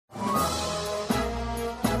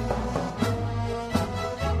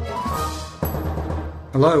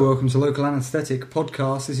Hello, welcome to Local Anaesthetic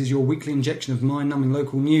Podcast. This is your weekly injection of mind-numbing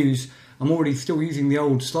local news. I'm already still using the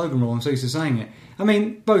old slogan rule, I'm so used to saying it. I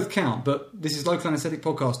mean, both count, but this is Local Anaesthetic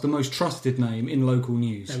Podcast, the most trusted name in local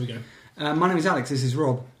news. There we go. My name is Alex, this is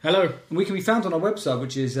Rob. Hello. And we can be found on our website,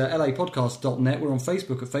 which is lapodcast.net. We're on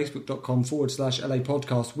Facebook at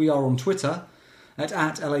facebook.com/lapodcast. We are on Twitter at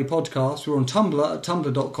LAPodcast. We're on Tumblr at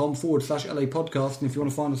tumblr.com/LAPodcast. And if you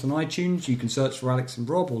want to find us on iTunes, you can search for Alex and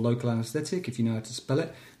Rob or Local Anaesthetic if you know how to spell it.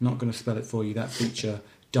 I'm not going to spell it for you. That feature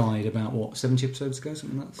died about, 70 episodes ago?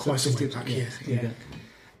 Something like that? Quite some way back, yeah.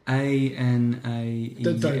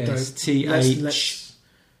 Anaesthetic.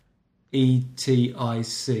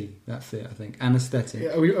 That's it, I think.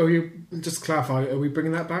 Anaesthetic. Are we, just to clarify, are we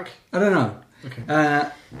bringing that back? I don't know. Okay.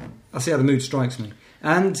 I'll see how the mood strikes me.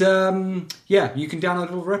 And, you can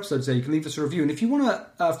download all of our episodes there. You can leave us a review. And if you want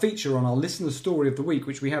a feature on our listener story of the week,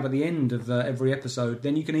 which we have at the end of every episode,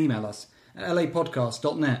 then you can email us at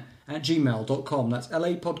lapodcast.net at gmail.com. That's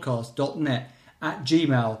lapodcast.net at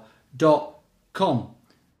gmail.com.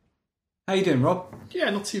 How you doing, Rob? Yeah,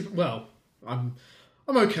 not too well. I'm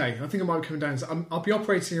okay. I think I might be coming down. I'll be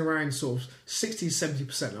operating around sort of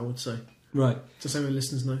 60-70%, I would say. Right. Just so the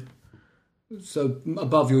listeners know. So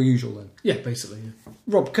above your usual then? Yeah, basically, yeah.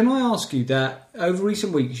 Rob, can I ask you that over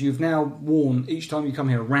recent weeks you've now worn, each time you come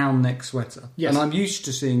here, a round neck sweater? Yes. And I'm used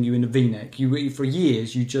to seeing you in a V-neck. For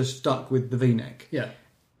years you just stuck with the V-neck. Yeah.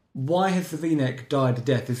 Why has the V-neck died a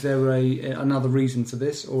death? Is there another reason for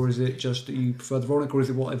this, or is it just that you prefer the V-neck, or is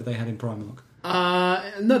it whatever they had in Primark?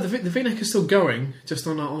 No, the V-neck is still going, just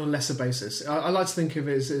on a lesser basis. I like to think of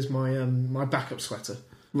it as my my backup sweater.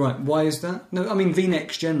 Right, why is that? No, I mean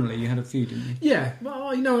V-necks generally. You had a few, didn't you? Yeah,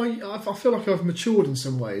 well, I feel like I've matured in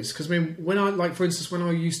some ways because I mean, when I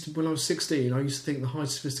was 16, I used to think the high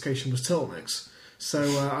sophistication was turtlenecks.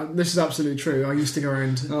 So this is absolutely true. I used to go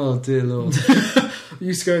around. Oh dear Lord! I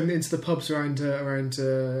used to go into the pubs around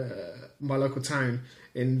my local town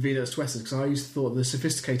in V-neck sweaters because I used to thought the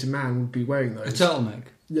sophisticated man would be wearing those. A turtleneck.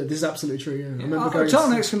 Yeah, this is absolutely true. Yeah, I remember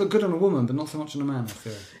turtlenecks can look good on a woman, but not so much on a man, I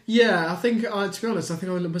feel. Yeah, I think to be honest, I think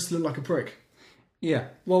I must look like a prick. Yeah.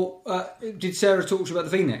 Well, did Sarah talk to you about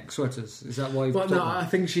the V-neck sweaters? Is that why? Well, no, I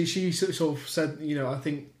think she sort of said, I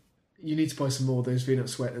think you need to buy some more of those V-neck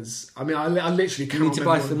sweaters. I mean, I literally can't. You need to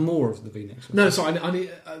buy some more of the V-neck sweaters. No, sorry, I need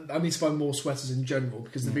to buy more sweaters in general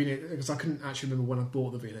because the V-neck, because I couldn't actually remember when I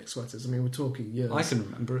bought the V-neck sweaters. I mean, we're talking years. I can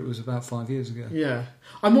remember it was about 5 years ago. Yeah,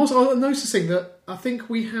 I'm noticing that I think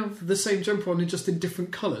we have the same jumper on, just in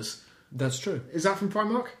different colours. That's true. Is that from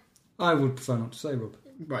Primark? I would prefer not to say, Rob.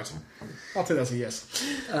 Right, I'll take that as a yes.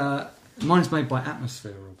 Mine's made by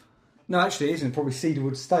Atmosphere, Rob. No, actually it isn't. Probably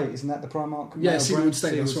Cedarwood State. Isn't that the Primark? Yeah, Cedarwood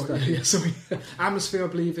State, that's right. State. Yeah, sorry. Atmosphere, I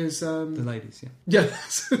believe, is... the ladies, yeah. Yeah,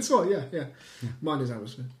 that's right, yeah. Mine is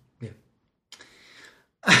Atmosphere. Yeah.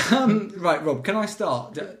 Right, Rob, can I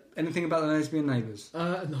start? Anything about the lesbian neighbours?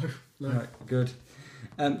 No. Right, good.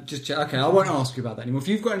 Just check. Okay, I won't ask you about that anymore. If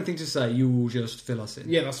you've got anything to say, you will just fill us in.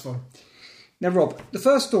 Yeah, that's fine. Now, Rob, the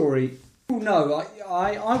first story... No,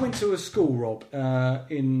 I went to a school, Rob,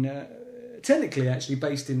 technically actually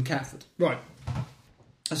based in Catford. Right.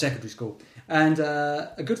 A secondary school. And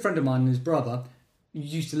a good friend of mine and his brother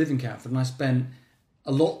used to live in Catford, and I spent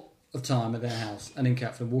a lot of time at their house and in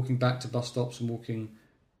Catford, walking back to bus stops and walking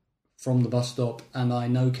from the bus stop, and I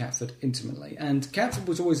know Catford intimately. And Catford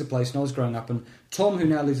was always a place when I was growing up, and Tom, who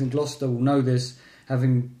now lives in Gloucester, will know this,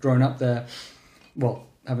 having grown up there,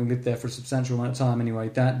 having lived there for a substantial amount of time anyway,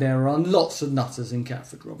 that there are lots of nutters in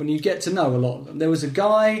Catford, Rob, and you get to know a lot of them. There was a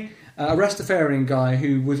guy, a Rastafarian guy,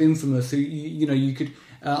 who was infamous, who, you could...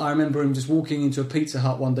 I remember him just walking into a Pizza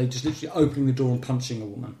Hut one day, just literally opening the door and punching a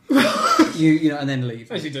woman. And then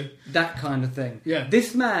leave. As you do. That kind of thing. Yeah.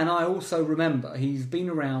 This man, I also remember, he's been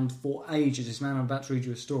around for ages, this man I'm about to read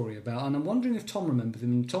you a story about, and I'm wondering if Tom remembers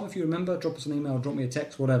him. Tom, if you remember, drop us an email, drop me a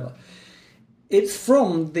text, whatever. It's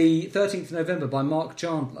from the 13th of November by Mark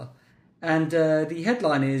Chandler, and the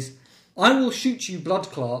headline is, "I will shoot you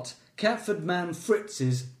blood clot, Catford man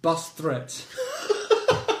Fritz's bus threat."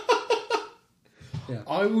 Yeah.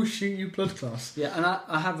 I will shoot you blood class. Yeah, and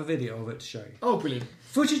I have a video of it to show you. Oh, brilliant.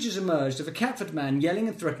 Footage has emerged of a Catford man yelling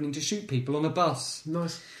and threatening to shoot people on a bus.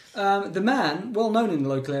 Nice. The man, well known in the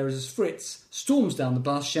local areas as Fritz, storms down the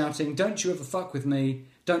bus shouting, "Don't you ever fuck with me.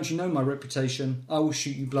 Don't you know my reputation? I will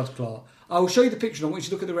shoot you blood clot." I will show you the picture, and I want you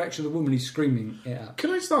to look at the reaction of the woman who's screaming it out.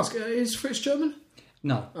 Can I just ask, is Fritz German?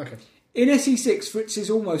 No. Okay. In SE6, Fritz is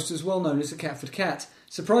almost as well known as the Catford Cat,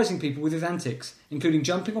 surprising people with his antics, including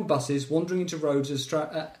jumping on buses, wandering into roads with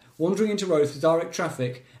direct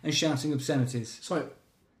traffic, and shouting obscenities. Sorry,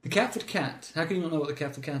 The Catford cat. How can you not know what the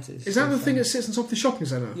Catford cat is? Is that the thing that sits on top of the shopping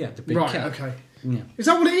centre? Yeah, the big right, cat. Okay. Yeah. Is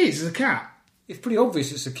that what it is? Is a cat? It's pretty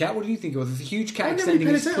obvious it's a cat. What do you think of it? It's a huge cat I've extending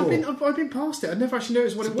its claw. I've been past it. I never actually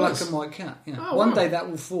noticed what It's it a was. black and white cat. Yeah. Oh, One wow. day that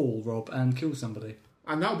will fall, Rob, and kill somebody.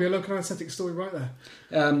 And that would be a local anaesthetic story right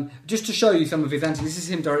there. Just to show you some of his antics, this is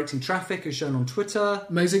him directing traffic, as shown on Twitter.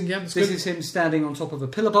 Amazing, yeah. That's This good. is him standing on top of a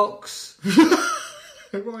pillar box.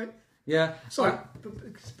 Right. Yeah. Sorry.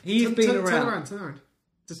 He's been around. Turn around.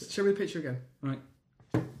 Just show me the picture again. Right.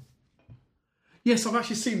 Yes, I've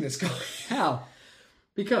actually seen this guy. How?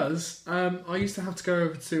 Because I used to have to go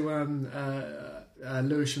over to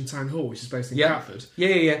Lewisham Town Hall, which is based in Catford.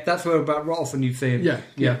 Yeah. That's where about right often you'd see him.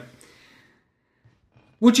 Yeah.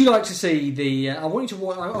 Would you like to see the... I want you to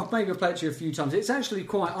watch... I've maybe played it to you a few times. It's actually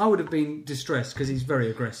quite... I would have been distressed because he's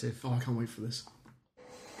very aggressive. Oh, I can't wait for this.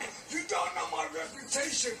 You don't know my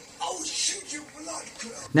reputation. I will shoot you blood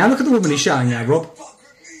clot. Now look at the woman he's shouting at, Rob. Fuck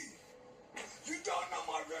with me. You don't know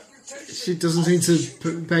my reputation. She doesn't seem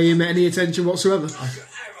to pay him any attention whatsoever. You ever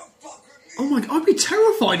fuck with me. Oh my... I'd be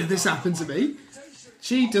terrified if this happened to me.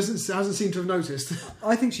 She hasn't seemed to have noticed.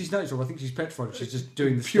 I think she's noticed, Rob. I think she's petrified. She's just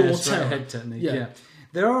doing the Pure stare straight terror. ahead technique. Yeah. Yeah.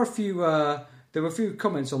 There are a few... there were a few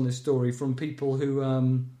comments on this story from people who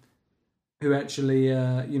actually,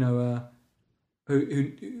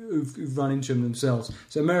 who've run into him themselves.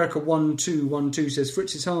 So America1212 says,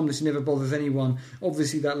 Fritz is harmless, he never bothers anyone.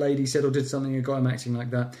 Obviously that lady said or did something and got him acting like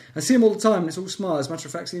that. I see him all the time and it's all smiles. As a matter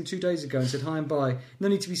of fact, I seen him 2 days ago and said hi and bye. No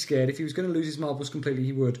need to be scared. If he was going to lose his marbles completely,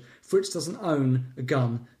 he would. Fritz doesn't own a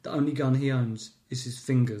gun. The only gun he owns is his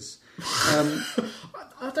fingers.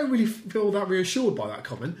 I don't really feel that reassured by that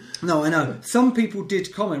comment. No, I know. Some people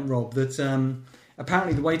did comment, Rob, that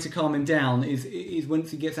apparently the way to calm him down is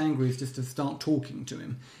once he gets angry is just to start talking to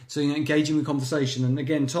him. So, engaging with conversation. And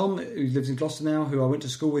again, Tom, who lives in Gloucester now, who I went to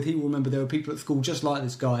school with, he will remember there were people at school just like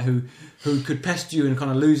this guy who could pester you and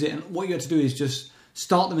kind of lose it. And what you had to do is just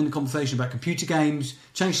start them in the conversation about computer games,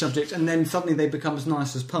 change subject, and then suddenly they become as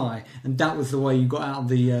nice as pie. And that was the way you got out of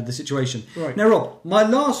the situation. Right. Now, Rob, my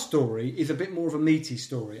last story is a bit more of a meaty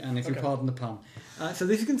story, and if you pardon the pun. So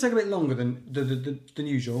this is going to take a bit longer than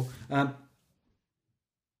usual.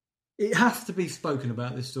 It has to be spoken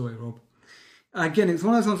about, this story, Rob. Again, it's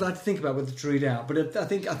one of those ones I had to think about whether to read out, but I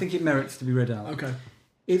think it merits to be read out. Okay.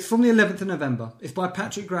 It's from the 11th of November. It's by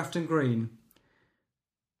Patrick Grafton Green.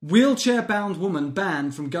 Wheelchair-bound woman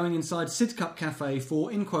banned from going inside Sidcup Cafe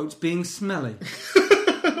for, in quotes, being smelly.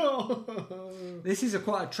 This is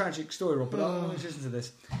quite a tragic story, Rob, but let's listen to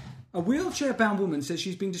this. A wheelchair-bound woman says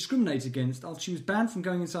she's been discriminated against after she was banned from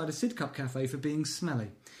going inside a Sidcup Cafe for being smelly.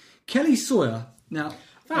 Kelly Sawyer... Now,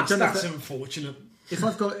 That's unfortunate. If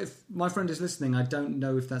my friend is listening, I don't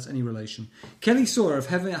know if that's any relation. Kelly Sawyer of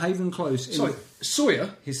Haven Close... Sorry, Sawyer?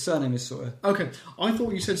 His surname is Sawyer. Okay, I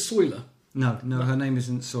thought you said Soiler. No, her name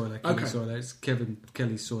isn't Sawyer. Kelly Okay. Sawyer. It's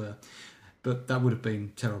Kelly Sawyer. But that would have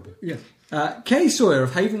been terrible. Yeah. Kelly Sawyer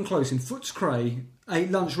of Haven Close in Footscray ate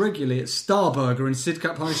lunch regularly at Starburger in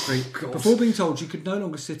Sidcup High Street before being told she could no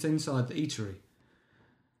longer sit inside the eatery.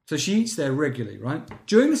 So she eats there regularly, right?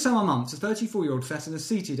 During the summer months, a 34-year-old sat in a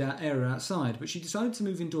seated area outside, but she decided to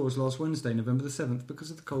move indoors last Wednesday, November the 7th,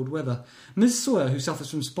 because of the cold weather. Ms. Sawyer, who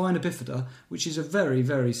suffers from spina bifida, which is a very,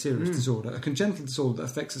 very serious disorder, a congenital disorder that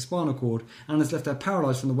affects the spinal cord and has left her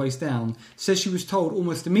paralysed from the waist down, says she was told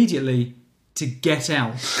almost immediately to get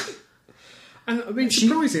out. And I mean,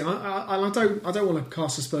 surprising. I don't want to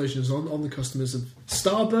cast aspersions on the customers of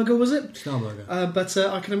Starburger, was it? Starburger. But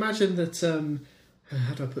I can imagine that.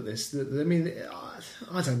 How do I put this? I mean,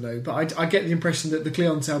 I don't know, but I get the impression that the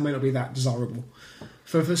clientele may not be that desirable.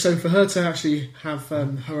 So for her to actually have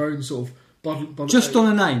her own sort of body just on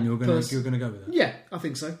a name, you're going to go with that. Yeah, I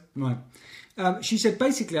think so. Right. She said,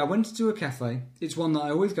 basically, I went to a cafe. It's one that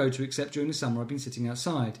I always go to, except during the summer I've been sitting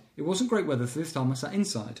outside. It wasn't great weather, so this time I sat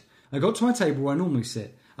inside. I got to my table where I normally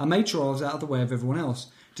sit. I made sure I was out of the way of everyone else.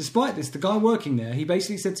 Despite this, the guy working there, he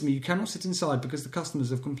basically said to me, you cannot sit inside because the customers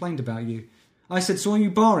have complained about you. I said, so are you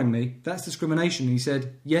barring me? That's discrimination. And he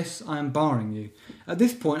said, yes, I am barring you. At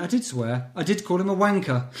this point, I did swear. I did call him a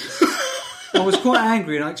wanker. I was quite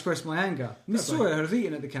angry and I expressed my anger. Miss Sawyer has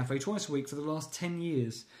eaten at the cafe twice a week for the last 10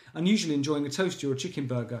 years. Unusually enjoying a toasty or a chicken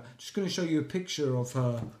burger. Just going to show you a picture of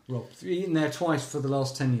her, Rob. Eaten there twice for the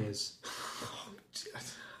last 10 years.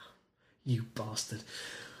 You bastard.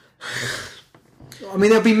 I mean,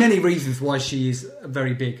 there'll be many reasons why she is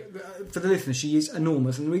very big. For the listeners, she is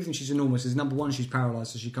enormous, and the reason she's enormous is, number one, she's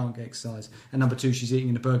paralysed, so she can't get exercise, and number two, she's eating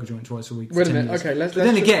in a burger joint twice a week. Wait a minute, okay. But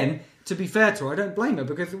then again, to be fair to her, I don't blame her,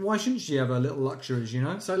 because why shouldn't she have her little luxuries, you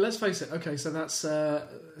know? So let's face it. Okay, so that's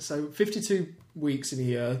 52 weeks in a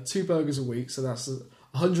year, 2 burgers a week. So that's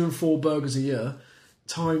 104 burgers a year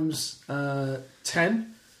times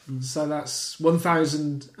 10. So that's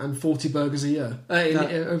 1,040 burgers a year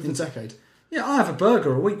over the decade. Yeah, I have a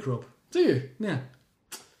burger a week, Rob. Do you? Yeah.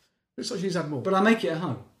 Looks like she's had more. But I make it at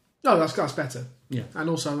home. No, that's better. Yeah. And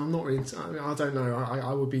also, I'm not really... I don't know.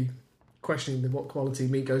 I would be questioning what quality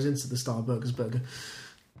meat goes into the Star Burgers burger.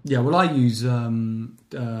 Yeah, well, I use dog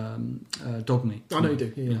meat. I know you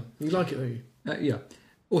do. Yeah. You like it, don't you? Yeah.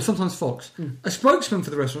 Or sometimes fox. A spokesman for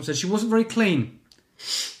the restaurant said she wasn't very clean.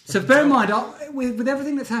 So bear in mind, with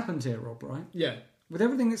everything that's happened here, Rob, right? Yeah. With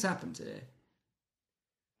everything that's happened here,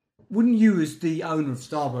 wouldn't you, as the owner of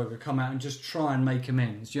Starburger, come out and just try and make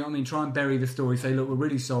amends? Do you know what I mean? Try and bury the story, say, look, we're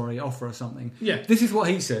really sorry, offer her something. Yeah. This is what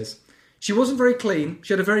he says. She wasn't very clean.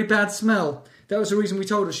 She had a very bad smell. That was the reason we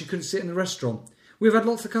told her she couldn't sit in the restaurant. We've had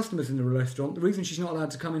lots of customers in the restaurant. The reason she's not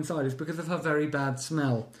allowed to come inside is because of her very bad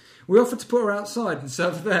smell. We offered to put her outside and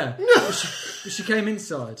serve her there. but she came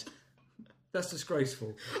inside. That's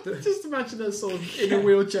disgraceful. Just imagine her sort of in a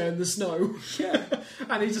wheelchair in the snow. Yeah.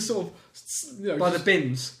 And he just sort of... By the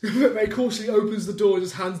bins. Very cautiously opens the door and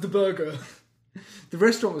just hands the burger. The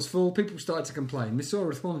restaurant was full. People started to complain. Miss Sora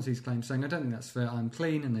responded to these claims saying, I don't think that's fair. I'm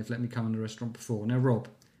clean and they've let me come in the restaurant before. Now, Rob,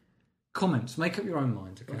 comments. Make up your own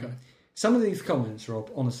mind, okay? Some of these comments,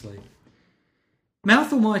 Rob, honestly.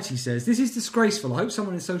 Mouth Almighty says, this is disgraceful. I hope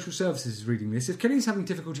someone in social services is reading this. If Kelly's having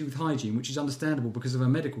difficulty with hygiene, which is understandable because of her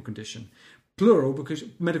medical condition, plural because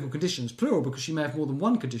she may have more than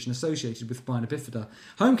one condition associated with spina bifida,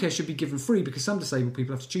 home care should be given free because some disabled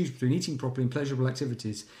people have to choose between eating properly and pleasurable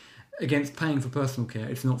activities against paying for personal care.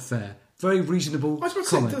 It's not fair. Very reasonable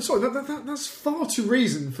comment. That's far too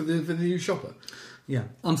reason for the new shopper. Yeah,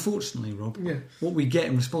 unfortunately, Rob, Yeah. what we get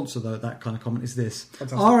in response to that kind of comment is this.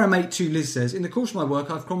 Fantastic. RM82 Liz says, in the course of my work,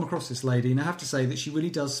 I've come across this lady, and I have to say that she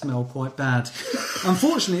really does smell quite bad.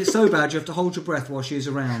 Unfortunately, it's so bad you have to hold your breath while she is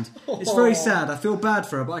around. It's very sad. I feel bad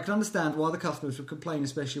for her, but I can understand why the customers would complain,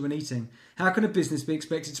 especially when eating. How can a business be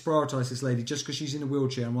expected to prioritise this lady just because she's in a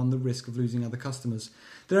wheelchair and run the risk of losing other customers?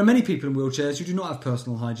 There are many people in wheelchairs who do not have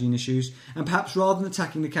personal hygiene issues, and perhaps rather than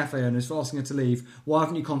attacking the cafe owners for asking her to leave, why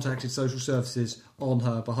haven't you contacted social services on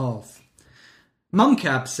her behalf?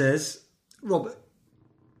 Mumcab says, Rob,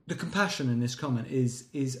 the compassion in this comment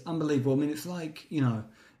is unbelievable. I mean, it's like, you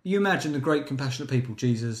imagine the great compassionate people,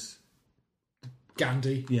 Jesus,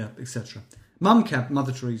 Gandhi. Yeah, etc. Mumcab,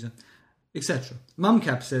 Mother Teresa, etc.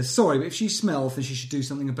 Mumcab says, sorry, but if she smells, then she should do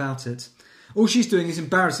something about it. All she's doing is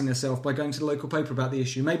embarrassing herself by going to the local paper about the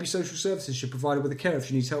issue. Maybe social services should provide her with a care if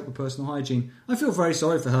she needs help with personal hygiene. I feel very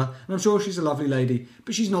sorry for her, and I'm sure she's a lovely lady,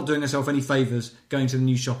 but she's not doing herself any favours going to the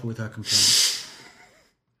new shopper with her complaint.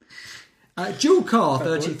 Jewel Carr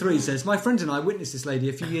 33 says, my friend and I witnessed this lady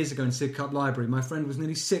a few years ago in Sidcup Library. My friend was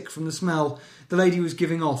nearly sick from the smell the lady was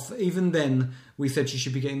giving off. Even then, we said she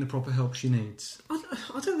should be getting the proper help she needs. I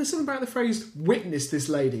don't know, there's something about the phrase witness this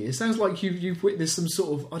lady. It sounds like you've witnessed some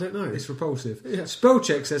sort of, I don't know. It's repulsive. Yeah.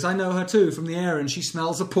 Spellcheck says, I know her too from the air and she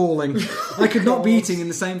smells appalling. I could not be eating in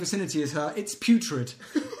the same vicinity as her. It's putrid.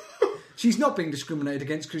 She's not being discriminated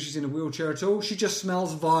against because she's in a wheelchair at all. She just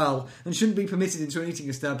smells vile and shouldn't be permitted into an eating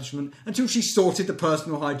establishment until she's sorted the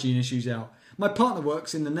personal hygiene issues out. My partner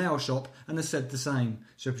works in the nail shop and has said the same.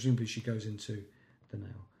 So presumably she goes into the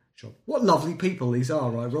nail shop. What lovely people these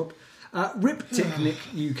are, right, Rob? Ripticnic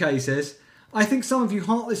UK says, I think some of you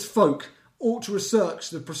heartless folk ought to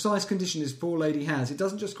research the precise condition this poor lady has. It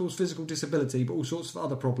doesn't just cause physical disability, but all sorts of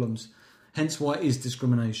other problems. Hence why it is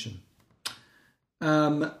discrimination.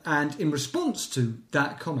 And in response to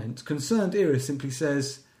that comment, Concerned Iris simply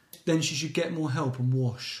says, then she should get more help and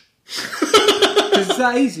wash. Because it's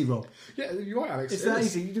that easy, Rob. Yeah, you're right, Alex. It's that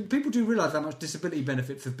easy. People do realise how much disability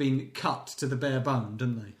benefits have been cut to the bare bone,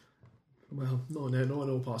 don't they? Well, not in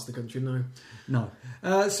all parts of the country, no. No.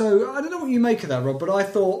 So I don't know what you make of that, Rob, but I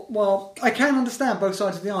thought, well, I can understand both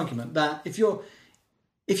sides of the argument that if you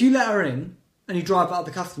let her in and you drive out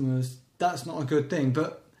the customers, that's not a good thing.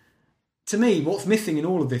 But to me, what's missing in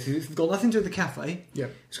all of this is it's got nothing to do with the cafe. Yeah.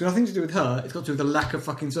 It's got nothing to do with her. It's got to do with the lack of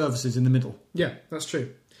fucking services in the middle. Yeah, that's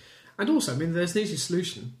true. And also, I mean, there's an easy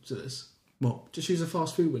solution to this. What? Just use a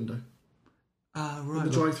fast food window. Right. In the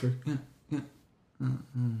drive-through. Yeah.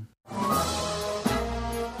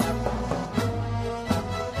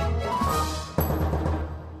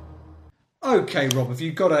 Okay, Rob, have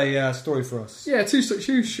you got a story for us? Yeah, two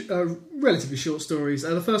relatively short stories.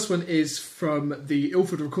 The first one is from the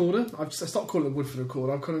Ilford Recorder. I stopped calling it the Woodford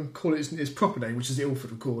Recorder. I'm going to call it its proper name, which is the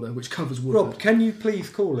Ilford Recorder, which covers Woodford. Rob, can you please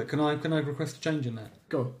call it? Can I request a change in that?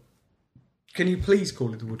 Go on. Can you please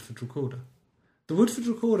call it the Woodford Recorder? The Woodford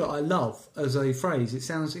Recorder I love as a phrase. It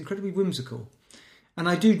sounds incredibly whimsical. And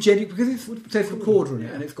I do genuinely, because it says recorder in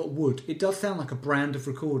it and it's got wood, it does sound like a brand of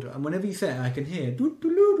recorder. And whenever you say it, I can hear. And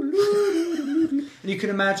you can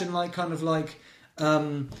imagine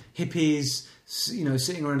hippies,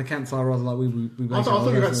 sitting around a campfire, rather like we I thought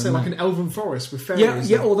you were about to say like an elven forest with fairies.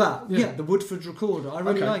 Yeah, or that. Yeah, the Woodford recorder. I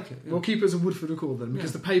really like it. Yeah. We'll keep it as a Woodford recorder then,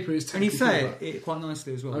 because the paper is technically... And you say it quite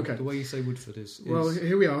nicely as well. Okay. The way you say Woodford is well,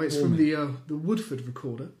 here we are. It's warming. from the Woodford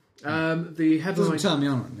recorder. The headline... Doesn't turn me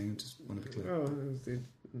on or anything, I just want to be clear. Oh,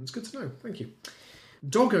 it's good to know. Thank you.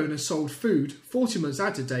 Dog owner sold food 40 months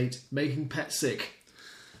out of date, making pet sick.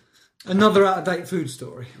 Another out-of-date food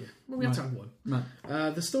story. Yeah. Well, we have to have one. Right.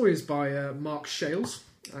 The story is by Mark Shales,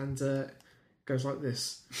 and goes like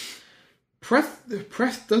this.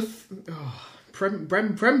 Premduth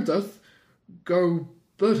go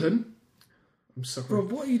Burton. I'm sorry.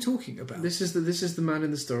 Rob, what are you talking about? This is the man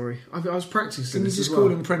in the story. I was practicing. Can you just call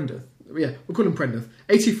him Prendeth? Yeah, we'll call him Prendeth.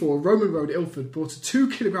 84, Roman Road, Ilford, bought a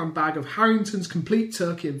 2-kilogram bag of Harrington's complete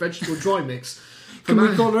turkey and vegetable dry mix. Can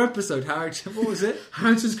we call our episode Harrington? What was it?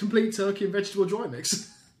 Harrington's complete turkey and vegetable dry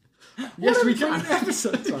mix. Yes, we can.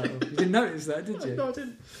 Episode title. You didn't notice that, did you? No, I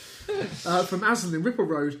didn't. From Aslan in Ripple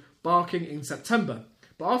Road, barking in September.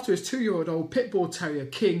 But after his 2-year-old pit bull terrier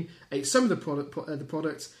King ate some of the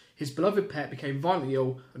product, his beloved pet became violently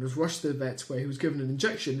ill and was rushed to the vet, where he was given an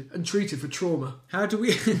injection and treated for trauma. How do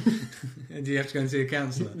we... Do you have to go and see a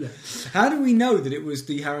counsellor? Yeah. How do we know that it was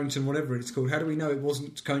the Harrington, whatever it's called? How do we know it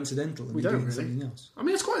wasn't coincidental? And We don't really. Something else? I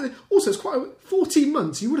mean, it's quite 14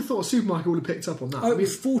 months. You would have thought a supermarket would have picked up on that. Oh, it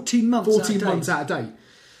was 14 months 14 months out of date.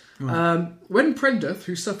 Right. When Prendeth,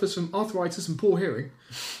 who suffers from arthritis and poor hearing...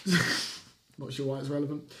 Not sure why it's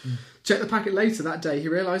relevant. Checked the packet later that day, he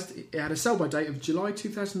realised it had a sell-by date of July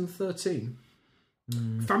 2013.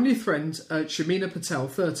 Family friend Shamina Patel,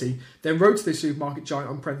 30, then wrote to the supermarket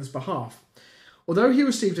giant on Prendeth's behalf. Although he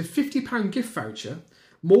received a £50 gift voucher,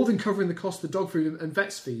 more than covering the cost of the dog food and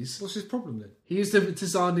vet's fees... What's his problem then? He is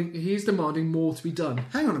demanding more to be done.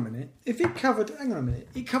 Hang on a minute. It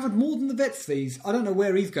covered more than the vet's fees. I don't know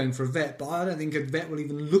where he's going for a vet, but I don't think a vet will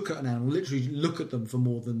even look at an animal, literally look at them for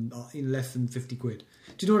more than less than 50 quid.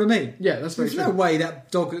 Do you know what I mean? Yeah, that's very true. There's no way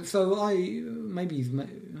that dog... So maybe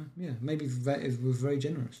the vet was very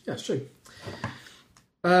generous. Yeah, it's true.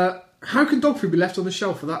 How can dog food be left on the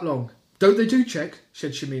shelf for that long? Don't they do check,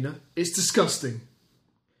 said Shamina. It's disgusting.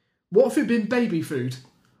 What if it had been baby food?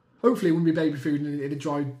 Hopefully it wouldn't be baby food in a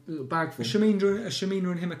dry bag form.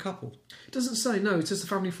 Shamina and him a couple? It doesn't say, no, it's just a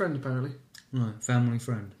family friend apparently. Right, family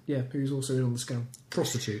friend. Yeah, who's also in on the scam.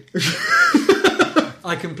 Prostitute.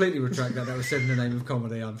 I completely retract that. That was said in the name of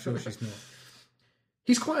comedy. I'm sure she's not.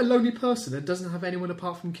 He's quite a lonely person and doesn't have anyone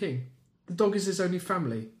apart from King. The dog is his only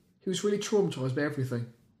family. He was really traumatised by everything.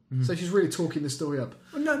 So she's really talking the story up.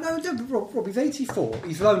 No, Rob, he's 84,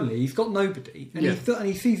 he's lonely, he's got nobody, and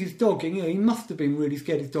he sees his dog, and he must have been really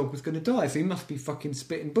scared his dog was going to die, so he must be fucking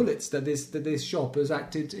spitting bullets that this shop has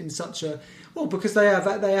acted in such a... Well, because they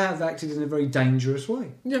have acted in a very dangerous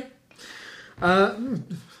way. Yeah.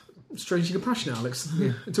 Strangely compassionate, Alex.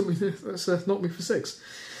 Yeah. It took me... That's knocked me for 6.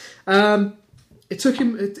 It took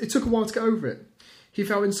a while to get over it. He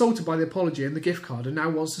felt insulted by the apology and the gift card and now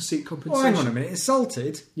wants to seek compensation. Oh, hang on a minute.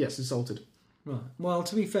 Insulted? Yes, insulted. Right. Well,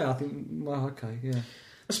 to be fair, I think... Well, okay, yeah.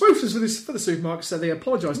 A spokesperson for the supermarket said they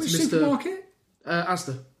apologised to Mr... Which supermarket?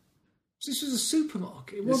 Asda. This was a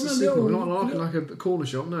supermarket. It wasn't a supermarket, not like a corner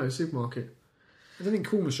shop, no, a supermarket. I don't think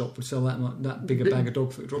corner shop would sell that big a bag of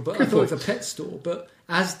dog food, but I thought it was a pet store. But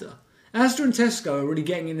Asda and Tesco are really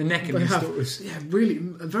getting in the neck in these stores. Yeah, really,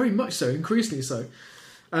 very much so, increasingly so.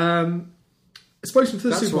 A spokesman for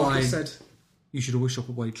the supermarket said... You should always shop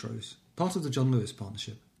at Waitrose. Part of the John Lewis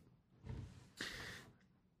partnership.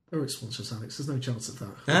 They're sponsors, Alex. There's no chance of that.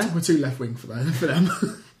 Huh? We're too left-wing for them.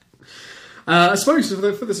 A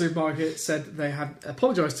spokesman for the supermarket said they had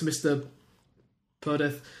apologised to Mr.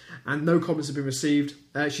 Purdeth and no comments had been received.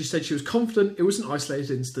 She said she was confident it was an isolated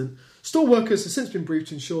incident. Store workers have since been briefed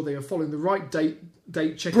to ensure they are following the right date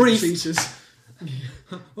checking procedures.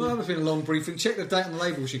 Well, that must have been a long briefing. Check the date on the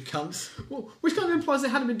labels, you cunts. Well, which kind of implies they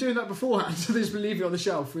hadn't been doing that beforehand, so they just been leaving it on the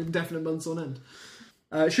shelf for indefinite months on end.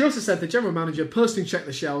 She also said the general manager personally checked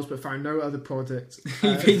the shelves but found no other product.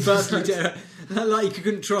 He personally like he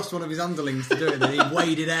couldn't trust one of his underlings to do it, then he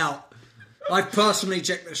weighed it out. I personally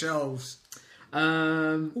checked the shelves.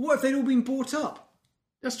 What if they'd all been bought up?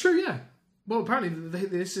 That's true, yeah. Well, apparently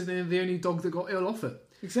this is the only dog that got ill off it.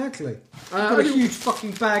 Exactly. I've got a huge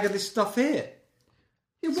fucking bag of this stuff here.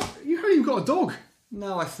 Yeah, what? You haven't even got a dog.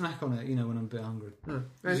 No, I snack on it, when I'm a bit hungry. Oh.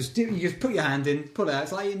 You just put your hand in, pull it out.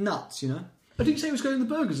 It's like eating nuts, I didn't say it was going in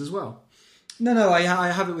the burgers as well. No. I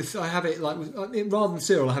have it with rather than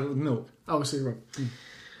cereal. I have it with milk. Oh, I see. Right.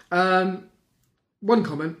 One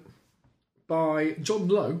comment by John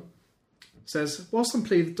Lowe says, whilst I'm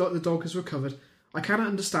pleased the dog has recovered, I cannot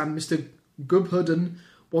understand Mr. Gubhudden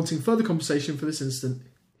wanting further compensation for this incident.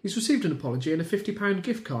 He's received an apology and a £50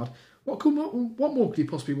 gift card. What more could he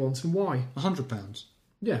possibly want and why? £100.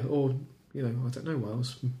 Yeah, or, I don't know what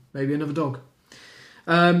else. Maybe another dog.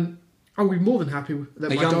 I would be more than happy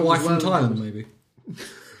that a my young dog wife was well from Thailand, recovered. maybe.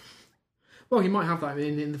 Well, he might have that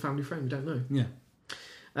in the family frame, we don't know. Yeah.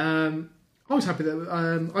 I was happy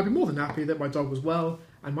that I'd be more than happy that my dog was well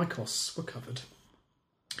and my costs were covered.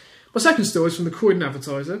 My second story is from the Croydon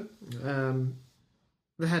Advertiser.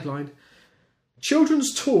 The headline: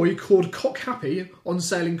 Children's toy called Cock Happy on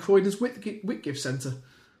sale in Croydon's Wit Gift Centre.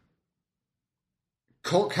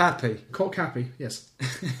 Cock Happy. Cock Happy, yes.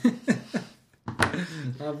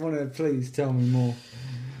 I want to please tell me more.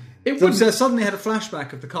 It So would I suddenly had a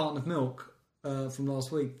flashback of the carton of milk from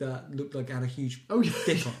last week that looked like it had a huge dip on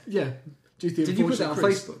it. Yeah. Did you put that on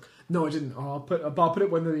Facebook? No, I didn't. I'll put it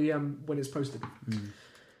when it's posted.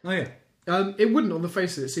 Oh yeah. It wouldn't on the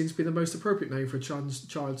face of it. It seems to be the most appropriate name for a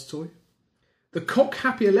child's toy. The Cock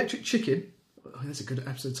Happy Electric Chicken. Oh, that's a good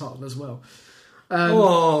episode title as well.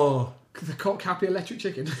 The Cock Happy Electric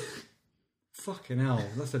Chicken. Fucking hell,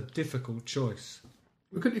 that's a difficult choice.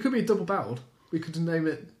 It could be a double barreled. We could name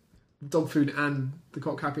it dog food and the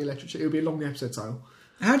Cock Happy Electric Chicken. It would be along the episode title.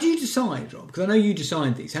 How do you decide, Rob? Because I know you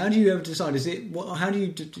decide these. How do you ever decide? Is it how do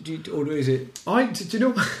you or is it? Do you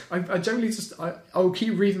know? I generally just I'll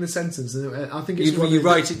keep reading the sentence, and I think it's you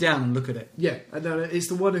write it down and look at it. Yeah, and it's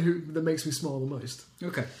the one that makes me smile the most.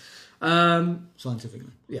 Okay.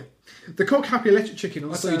 Scientifically, yeah. The Cock Happy Electric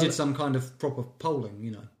Chicken. I thought you did some kind of proper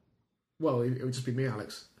polling. Well, it would just be me,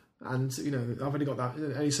 Alex, and I've only got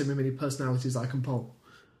only so many personalities that I can poll.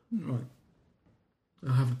 Right.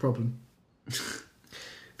 I have a problem.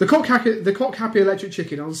 The Cock Happy Electric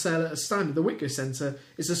Chicken on sale at a stand at the Whitgift Centre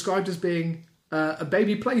is described as being a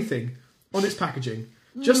baby plaything on its packaging,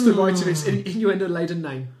 just the right of its innuendo-laden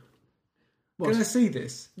name. What? Can I see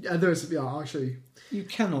this? Yeah, there is. Yeah, I'll show you. You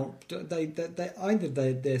cannot. They either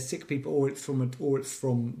they're sick people or it's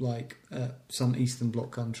from like some Eastern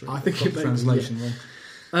Bloc country. I think Got it the may translation be,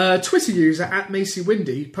 wrong. Twitter user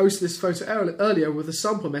 @MacyWindy posted this photo earlier with a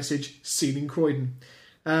sample message seen in Croydon.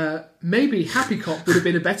 Maybe Happy Cock would have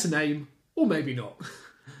been a better name, or maybe not.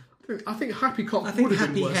 I think Happy Cock would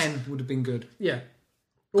have been worse. Happy Hen would have been good. Yeah.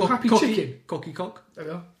 Or Happy Chicken. Cocky Cock. There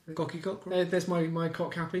we are. Cocky Cock. There's my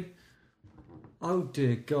Cock Happy. Oh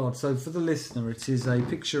dear God! So for the listener, it is a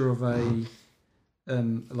picture of a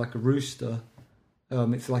like a rooster.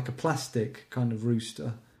 It's like a plastic kind of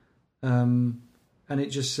rooster, and it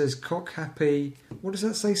just says "Cock Happy." What does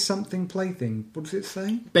that say? Something plaything. What does it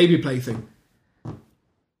say? Baby plaything.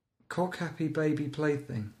 Cock Happy baby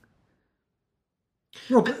plaything.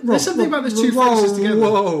 Rob, there's something about those two phrases together.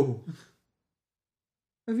 Whoa!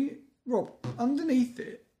 Have you, Rob? Underneath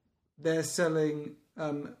it, they're selling.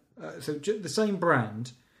 So the same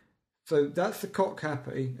brand. So that's the Cock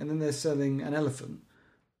Happy, and then they're selling an elephant.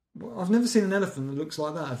 Well, I've never seen an elephant that looks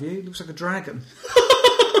like that. Have you? It looks like a dragon.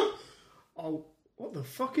 Oh, what the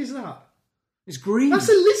fuck is that? It's green. That's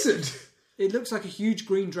a lizard. It looks like a huge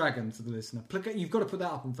green dragon to the listener. You've got to put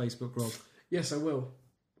that up on Facebook, Rob. Yes, I will.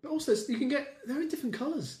 But also, you can they're in different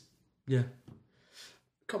colours. Yeah.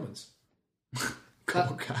 Comments.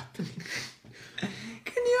 Cock Happy.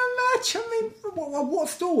 Can you imagine? I mean, what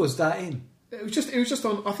store was that in? It was just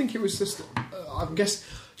on. I think it was just. I guess.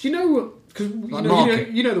 Do you know? Because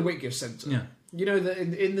you know the Whitgift Centre. Yeah. You know that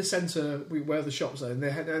in the centre where the shops are, and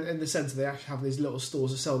in the centre they actually have these little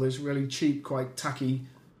stores that sell those really cheap, quite tacky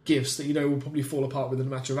gifts that will probably fall apart within a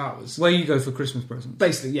matter of hours. Where you go for Christmas presents.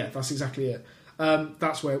 Basically, yeah, that's exactly it.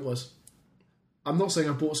 That's where it was. I'm not saying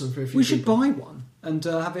I bought some for a few. We should buy one and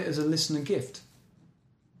have it as a listener gift.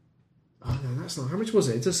 Oh no, that's not. How much was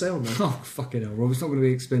it? It's a sale now. Oh fucking hell, Rob! It's not going to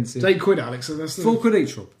be expensive. £8, Alex. So that's £4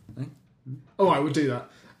 each, Rob. Eh? Oh, I would do that.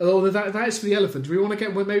 Oh, that is for the elephant. Do we want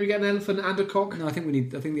to maybe get an elephant and a cock? No, I think the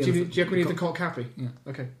elephant. Do you reckon we need the Cock Happy? Yeah.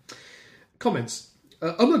 Okay. Comments.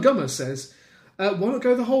 Gummer says, "Why not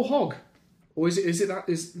go the whole hog?" Or is it that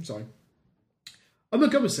is? I'm sorry.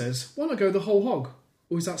 Gummer says, "Why not go the whole hog?"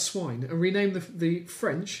 Or is that swine? And rename the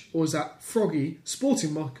French? Or is that froggy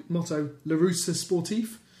sporting motto Le Rooster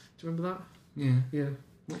Sportif? Do you remember that? Yeah. Yeah.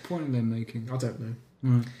 What point are they making? I don't know.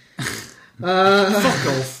 Right. Fuck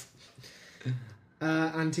off.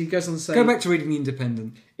 And he goes on to say... Go back to reading The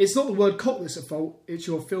Independent. It's not the word cock that's at fault, it's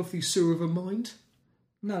your filthy sewer of a mind.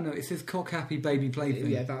 No, it says Cock Happy baby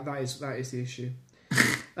plaything. Yeah, that is the issue.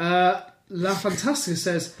 La Fantastica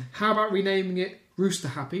says, how about renaming it Rooster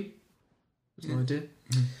Happy? That's an idea.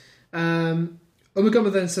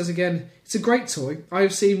 Omagama then says again, it's a great toy. I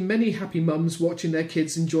have seen many happy mums watching their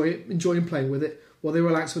kids enjoying playing with it while they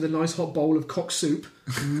relax with a nice hot bowl of cock soup.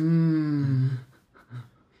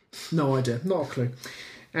 No idea, not a clue.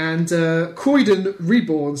 And Croydon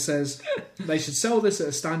Reborn says they should sell this at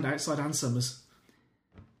a stand outside Ann Summers.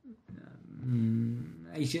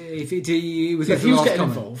 If he was getting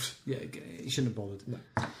involved. Yeah, he shouldn't have bothered. No.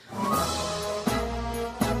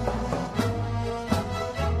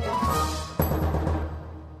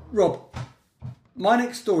 Rob, my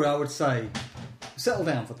next story, I would say, settle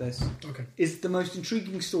down for this. Okay. Is the most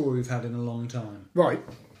intriguing story we've had in a long time. Right.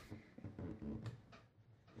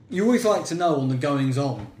 You always like to know on the goings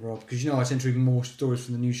on, Rob, because I tend to read more stories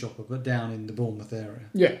from the New Shopper, but down in the Bournemouth area.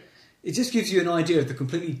 Yeah. It just gives you an idea of the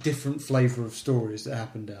completely different flavour of stories that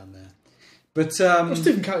happen down there. But it's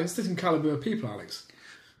different calibre of people, Alex.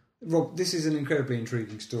 Rob, this is an incredibly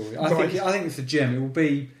intriguing story. I Right. think it's a gem. It will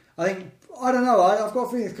be. I don't know. I've got a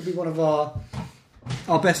feeling it could be one of our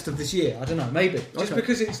best of this year. I don't know. Maybe just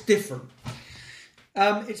because it's different.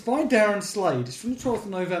 It's by Darren Slade. It's from the 12th of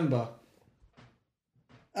November,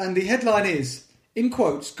 and the headline is, in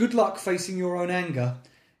quotes, "Good luck facing your own anger.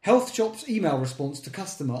 Health shop's email response to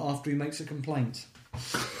customer after he makes a complaint."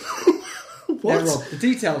 What? Now, Rob, the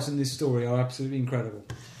details in this story are absolutely incredible.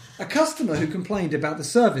 A customer who complained about the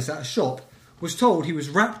service at a shop was told he was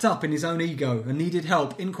wrapped up in his own ego and needed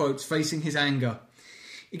help, in quotes, facing his anger.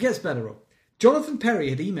 It gets better, Rob. Jonathan Perry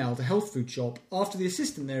had emailed a health food shop after the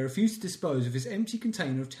assistant there refused to dispose of his empty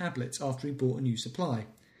container of tablets after he bought a new supply.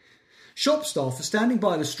 Shop staff were standing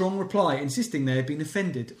by the strong reply, insisting that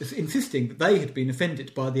they had been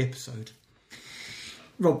offended by the episode.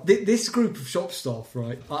 Rob, this group of shop staff,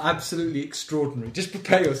 right, are absolutely extraordinary. Just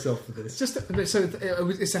prepare yourself for this. So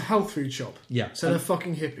it's a health food shop. Yeah. So they're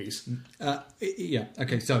fucking hippies. Yeah.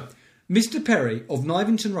 Okay. So, Mr. Perry of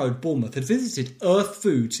Nivington Road, Bournemouth, had visited Earth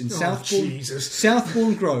Foods in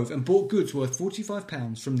Southbourne Grove and bought goods worth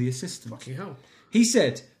 £45 from the assistant. Fucking hell. He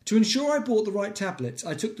said, "To ensure I bought the right tablets,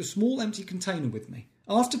 I took the small empty container with me.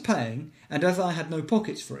 After paying, and as I had no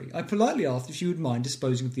pockets free, I politely asked if she would mind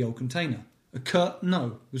disposing of the old container. A curt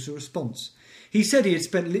no was the response. He said he had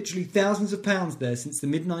spent literally thousands of pounds there since the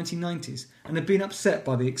mid-1990s and had been upset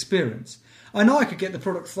by the experience. I know I could get the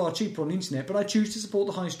product far cheaper on the internet, but I choose to support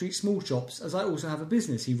the high street small shops as I also have a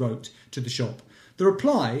business," he wrote to the shop. The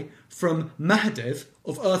reply from Mahadev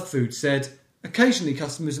of Earth Food said, "Occasionally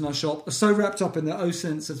customers in our shop are so wrapped up in their own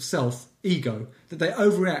sense of self, ego, that they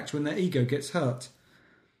overreact when their ego gets hurt."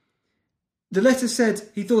 The letter said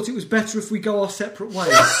he thought it was better if we go our separate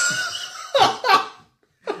ways.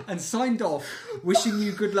 And signed off, "Wishing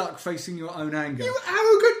you good luck facing your own anger." You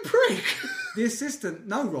arrogant prick! The assistant...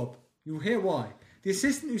 No, Rob. You'll hear why. The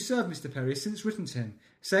assistant who served Mr. Perry has since written to him,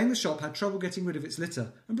 saying the shop had trouble getting rid of its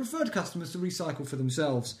litter and preferred customers to recycle for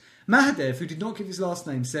themselves. Mahadev, who did not give his last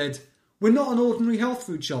name, said, "We're not an ordinary health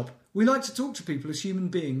food shop. We like to talk to people as human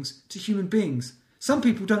beings to human beings. Some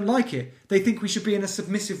people don't like it. They think we should be in a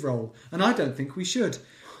submissive role, and I don't think we should.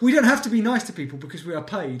 We don't have to be nice to people because we are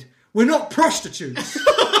paid. We're not prostitutes."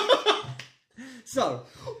 So,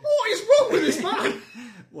 what is wrong with this man?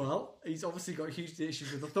 Well, he's obviously got huge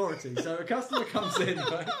issues with authority. So a customer comes in,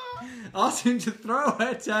 right, asks him to throw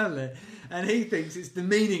away a tablet, and he thinks it's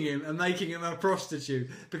demeaning him and making him a prostitute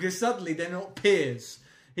because suddenly they're not peers.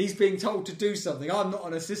 He's being told to do something. I'm not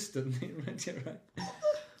an assistant.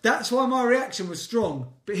 That's why my reaction was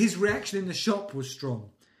strong, but his reaction in the shop was strong.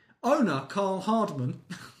 Owner Carl Hardman.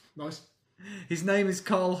 Nice. His name is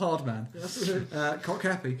Carl Hardman. Cock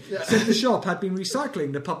happy. Yeah. Said the shop had been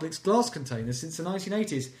recycling the public's glass containers since the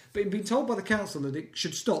 1980s, but had been told by the council that it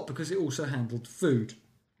should stop because it also handled food.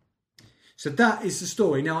 So that is the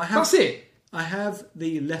story. Now that's it. I have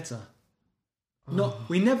the letter.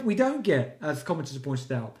 We don't get, as commenters have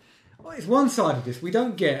pointed out, it's one side of this. We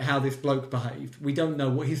don't get how this bloke behaved. We don't know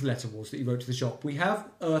what his letter was that he wrote to the shop. We have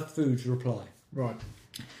Earth Foods reply. Right.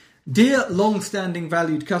 "Dear long-standing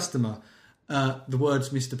valued customer," the words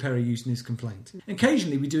Mr. Perry used in his complaint.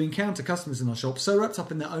 "Occasionally we do encounter customers in our shop so wrapped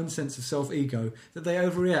up in their own sense of self-ego that they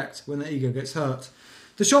overreact when their ego gets hurt.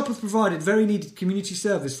 The shop has provided very needed community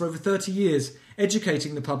service for over 30 years,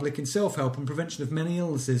 educating the public in self-help and prevention of many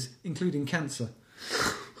illnesses, including cancer."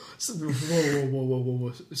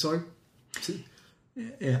 Whoa. Sorry?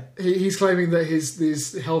 Yeah. He's claiming that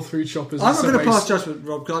his health food shop is... I'm not going to pass judgment,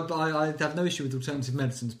 Rob, because I have no issue with alternative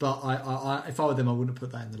medicines, but I if I were them, I wouldn't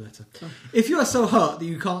put that in the letter. Oh. If you are so hurt that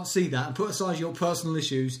you can't see that and put aside your personal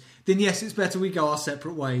issues, then yes, it's better we go our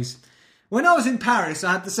separate ways. When I was in Paris,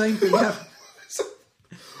 I had the same thing happen.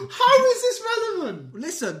 How is this relevant?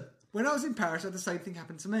 Listen, when I was in Paris, I had the same thing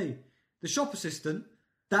happen to me. The shop assistant,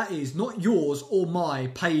 that is not yours or my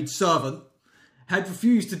paid servant, had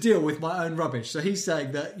refused to deal with my own rubbish. So he's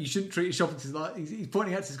saying that you shouldn't treat your shop assistant like... He's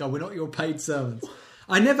pointing out to this guy, we're not your paid servants.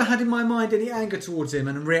 I never had in my mind any anger towards him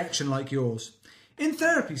and a reaction like yours. In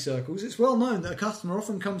therapy circles, it's well known that a customer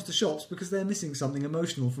often comes to shops because they're missing something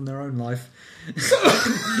emotional from their own life.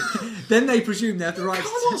 Then they presume they have the right... You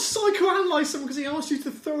cannot psychoanalyse someone because he asked you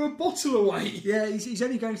to throw a bottle away. Yeah, he's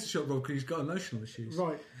only going to the shop, Rob, because he's got emotional issues.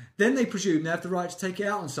 Right. Then they presume they have the right to take it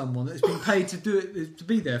out on someone that has been paid to do it, to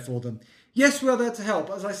be there for them. Yes, we are there to help.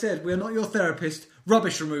 As I said, we are not your therapist,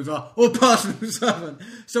 rubbish remover, or personal servant.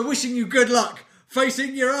 So wishing you good luck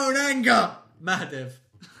facing your own anger, Mahadev.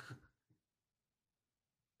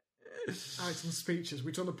 Alex and speeches,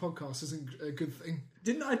 which on a podcast isn't a good thing.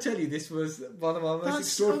 Didn't I tell you this was one of our most That's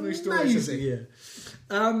extraordinary stories of the amazing. year?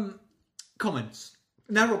 Comments.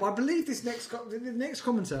 Now, Rob, I believe the next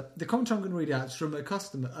commenter, the commenter I'm going to read out is from a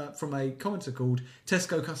customer, from a commenter called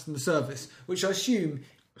Tesco Customer Service, which I assume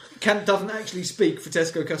doesn't actually speak for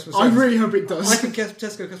Tesco Customer Service. I really hope it does. I think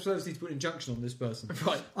Tesco Customer Service needs to put an injunction on this person.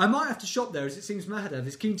 Right. I might have to shop there, as it seems Mahadev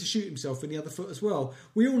is keen to shoot himself in the other foot as well.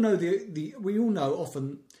 We all know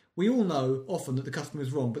often that the customer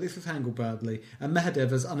is wrong, but this was handled badly, and Mahadev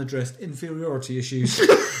has unaddressed inferiority issues.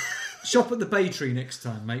 Shop at the Bay Tree next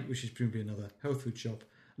time, mate, which is presumably another health food shop.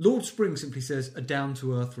 Lord Spring simply says a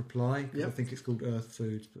down-to-earth reply. Yep. I think it's called Earth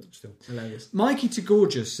Foods, but still. Hilarious. Mikey to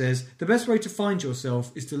Gorgeous says, the best way to find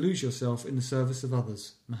yourself is to lose yourself in the service of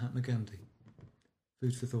others. Mahatma Gandhi.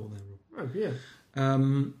 Food for thought there, Rob. Oh, yeah.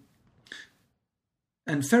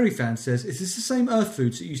 And Ferry Fan says, is this the same Earth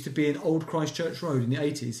Foods that used to be in Old Christchurch Road in the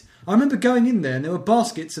 80s? I remember going in there and there were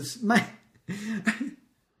baskets of...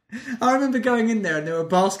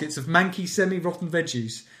 manky, semi-rotten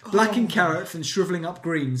veggies, blacking carrots and shrivelling up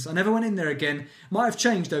greens. I never went in there again. Might have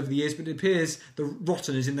changed over the years, but it appears the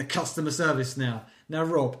rotten is in the customer service now. Now,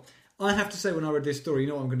 Rob, I have to say when I read this story, you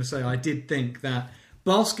know what I'm going to say? I did think that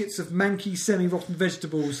baskets of manky, semi-rotten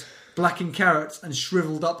vegetables, blacking carrots and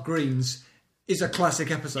shrivelled up greens is a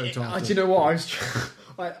classic episode title. Do you know what?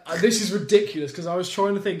 This is ridiculous because I was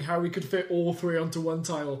trying to think how we could fit all three onto one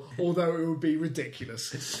title, although it would be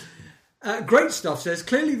ridiculous. Great Stuff says,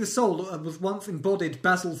 clearly the soul that was once embodied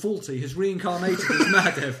Basil Fawlty has reincarnated as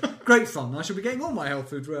Mahadev. Great fun. I shall be getting all my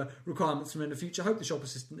health food requirements from in the future. Hope the shop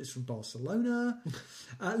assistant is from Barcelona.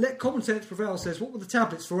 Let Common Sense Prevail says, what were the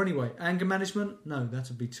tablets for anyway? Anger management? No, that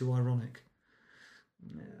would be too ironic.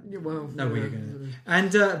 Yeah, well, no, we're going to.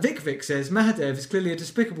 And Vic says, Mahadev is clearly a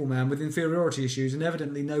despicable man with inferiority issues and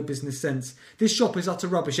evidently no business sense. This shop is utter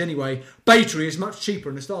rubbish anyway. Bay Tree is much cheaper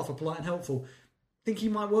and the staff are polite and helpful. Think he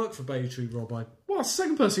might work for Bay Tree, Rob? Well, it's the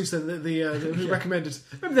second person who said that who recommended.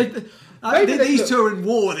 These two are in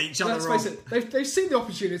war with each other. Let's face it, they've seen the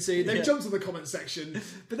opportunity. They've jumped in the comment section.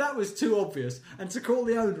 But that was too obvious. And to call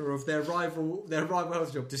the owner of their rival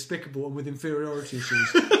health job despicable and with inferiority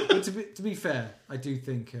issues. But to be fair, I do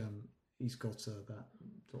think he's got that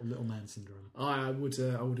sort of little man syndrome. I would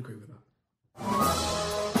agree with that.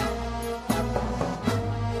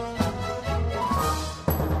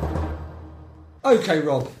 Okay,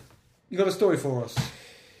 Rob, you got a story for us?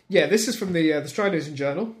 Yeah, this is from the Australian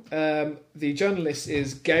Journal. The journalist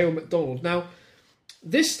is Gail MacDonald. Now,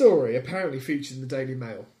 this story apparently featured in the Daily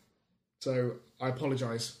Mail, so I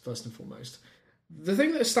apologise first and foremost. The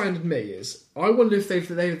thing that astounded me is, I wonder if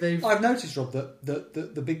they've... I've noticed, Rob, that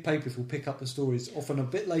the big papers will pick up the stories often a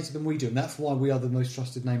bit later than we do, and that's why we are the most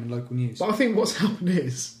trusted name in local news. But I think what's happened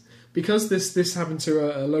is, because this happened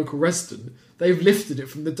to a local resident, they've lifted it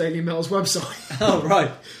from the Daily Mail's website. Oh, right.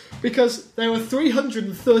 Because there were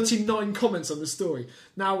 339 comments on the story.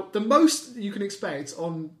 Now, the most you can expect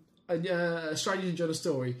on an Australian Journal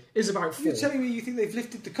story is about 4. You're telling me you think they've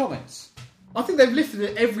lifted the comments? I think they've lifted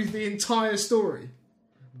the entire story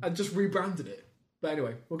and just rebranded it. But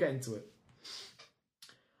anyway, we'll get into it.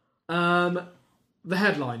 The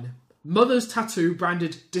headline: Mother's tattoo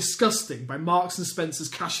branded disgusting by Marks and Spencer's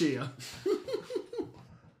cashier.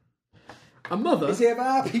 A mother... Is he a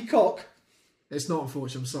happy cock? It's not,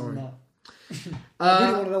 unfortunately, I'm sorry. No. I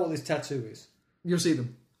really want to know what this tattoo is. You'll see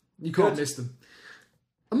them. You can't miss them.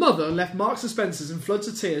 A mother left Marks and Spencer's in floods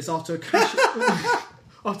of tears after a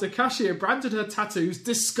cashier branded her tattoos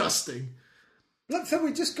disgusting. Look, so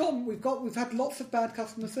we've had lots of bad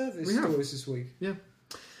customer service stories this week. Yeah.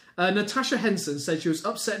 Natasha Henson said she was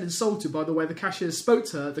upset and insulted by the way the cashier spoke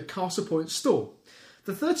to her at the Castle Point store.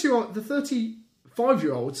 The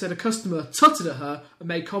 35-year-old said a customer tutted at her and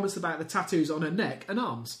made comments about the tattoos on her neck and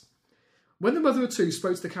arms. When the mother of two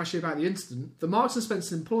spoke to the cashier about the incident, the Marks &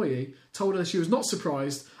 Spencer employee told her she was not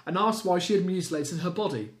surprised and asked why she had mutilated her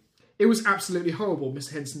body. It was absolutely horrible, Miss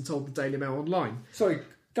Henson told the Daily Mail Online. Sorry,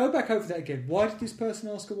 go back over that again. Why did this person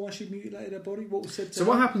ask her why she mutilated her body? What was said to her? So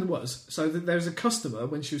what happened was, there was a customer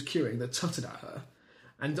when she was queuing that tutted at her.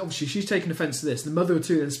 And obviously she's taken offence to this. The mother of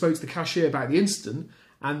two then spoke to the cashier about the incident,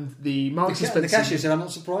 and the Marks & Spencer... The cashier said, I'm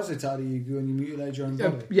not surprised they tutted you when you mutilated your own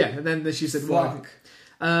body. Yeah, and then she said, Fuck.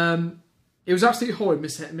 why? It was absolutely horrid,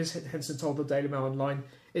 Miss Henson told the Daily Mail Online.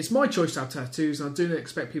 It's my choice to have tattoos, and I do not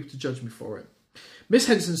expect people to judge me for it. Miss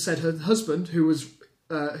Henson said her husband, who was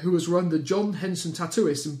run the John Henson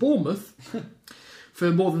Tattooist in Bournemouth for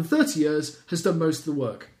more than 30 years, has done most of the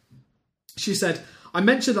work. She said, I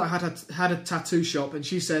mentioned that I had a tattoo shop, and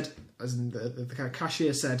she said, as in the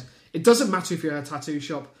cashier said, it doesn't matter if you're at a tattoo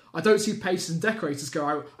shop. I don't see painters and decorators go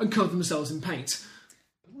out and cover themselves in paint.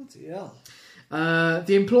 Bloody hell.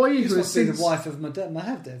 The employee who has since... the wife of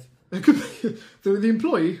Mahavdev. The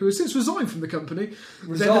employee who has since resigned from the company...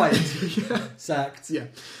 Resigned? Yeah. Sacked. Yeah.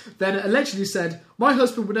 Then allegedly said, my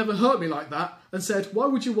husband would never hurt me like that, and said, why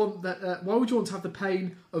would you want that? Why would you want to have the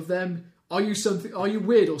pain of them? Are you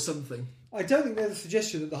weird or something? I don't think there's a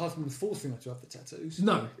suggestion that the husband was forcing her to have the tattoos.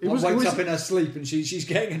 No. Wakes up in her sleep and she's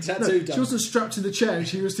getting a tattoo done. She wasn't strapped in the chair and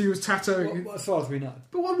he was tattooing. As far as we know.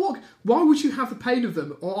 But why would you have the pain of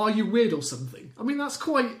them? Or are you weird or something? I mean, that's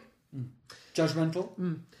quite... Judgmental.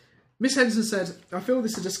 Miss Henson said, I feel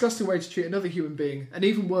this is a disgusting way to treat another human being, and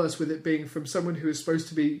even worse with it being from someone who is supposed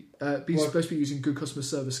to be using good customer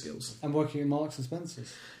service skills. And working in Marks and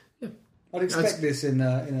Spencer's. Yeah. I'd expect this in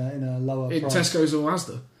a lower in price. Tesco's or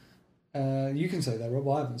Asda. You can say that, Rob.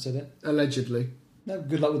 I haven't said it. Allegedly. No,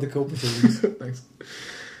 good luck with the court proceedings. Thanks.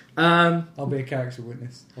 I'll be a character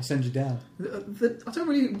witness. I'll send you down. I don't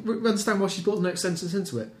really understand why she brought the next sentence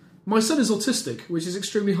into it. My son is autistic, which is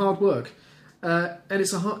extremely hard work. And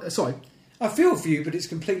it's a hard... Sorry. I feel for you, but it's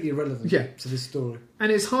completely irrelevant to this story.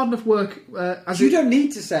 And it's hard enough work... you don't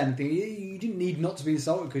need to say anything. You didn't need not to be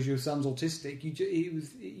insulted because your son's autistic.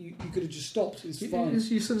 You could have just stopped. It's fine.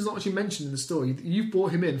 Your son's not actually mentioned in the story. You've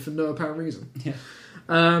brought him in for no apparent reason.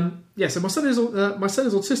 Yeah. So my son is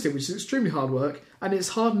autistic, which is extremely hard work, and it's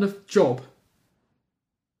hard enough job.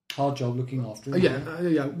 Hard job looking after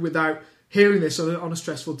him. Without hearing this on a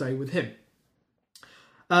stressful day with him.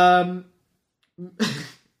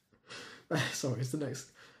 Sorry, it's the next.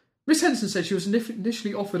 Miss Henson said she was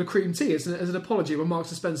initially offered a cream tea as an apology by Marks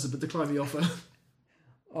 & Spencer, but declined the offer.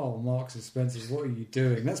 Oh, Marks & Spencer's, what are you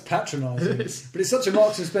doing? That's patronising. But it's such a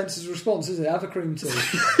Marks & Spencer's response, isn't it? Have a cream tea.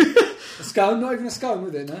 A scone? Not even a scone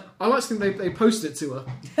with it, no? I like to think they posted it to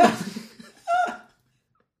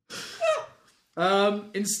her.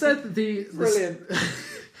 Instead, Brilliant.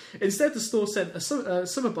 Instead, the store sent a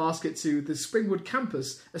summer basket to the Springwood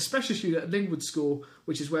campus, a special student at Lingwood School,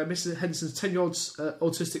 which is where Mrs. Henson's 10-year-old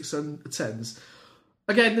autistic son attends.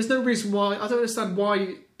 Again, there's no reason why... I don't understand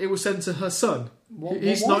why it was sent to her son.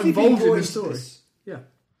 He's not involved in the story. Yeah.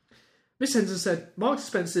 Miss Henson said, Marks &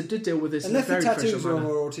 Spencer did deal with this in a very professional manner.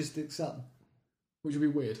 And left the tattoos on her autistic son. Which would be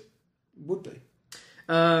weird. Would be.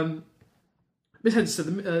 Miss Henson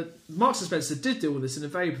said Marks & Spencer did deal with this in a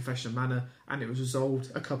very professional manner, and it was resolved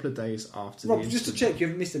a couple of days after the incident. Just to check, you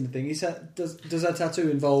haven't missed anything. Does her tattoo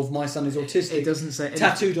involve my son is autistic? It doesn't say anything.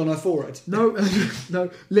 Tattooed on her forehead? No, no,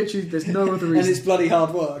 literally, there's no other reason. And it's bloody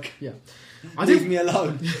hard work. Yeah. Leave me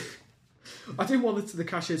alone. I didn't want the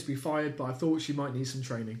cashier to be fired, but I thought she might need some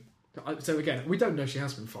training. So again, we don't know if she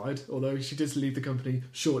has been fired, although she did leave the company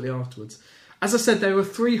shortly afterwards. As I said, there were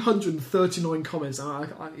 339 comments,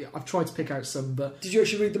 and I've tried to pick out some, but... Did you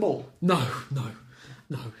actually read them all? No.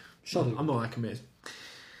 Shoddy. I'm not that committed.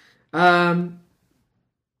 I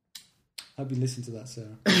hope you listen to that,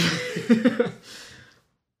 Sarah.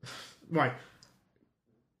 Right.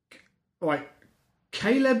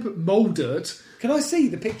 Caleb Moldert... Can I see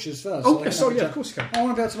the pictures first? Oh, sorry, of course you can. I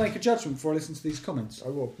want to be able to make a judgment before I listen to these comments. I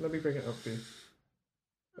will. Let me bring it up for you.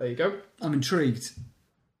 There you go. I'm intrigued.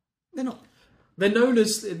 They're not... They're known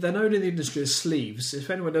in the industry as sleeves. If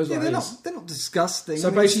anyone knows what that is, they're not disgusting. So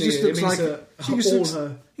basically, she just looks like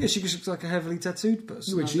she just looks like a heavily tattooed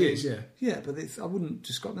person. Which she is, yeah. Yeah, but I wouldn't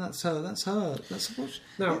describe them. That's her. That's what.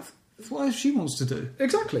 Now, what she wants to do.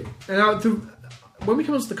 Exactly. Now, when we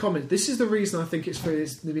come on to the comment, this is the reason I think it's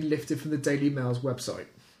been lifted from the Daily Mail's website.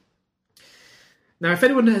 Now, if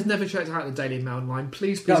anyone has never checked out the Daily Mail online,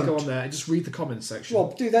 please go on there and just read the comments section.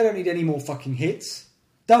 Rob, they don't need any more fucking hits.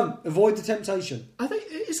 Don't. Avoid the temptation. I think,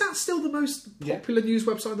 is that still the most popular news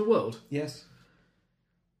website in the world? Yes.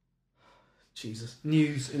 Jesus.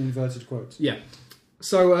 News in inverted quotes. Yeah.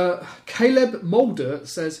 So, Caleb Mulder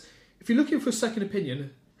says, if you're looking for a second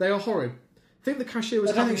opinion, they are horrid. I think the cashier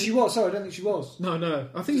was. I don't think she was. Sorry, I don't think she was. No.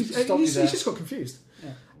 I think he's just got confused.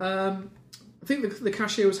 Yeah. I think the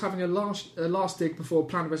cashier was having a last dig before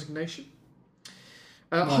planned resignation.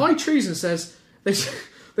 High Treason says they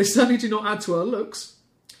certainly do not add to her looks.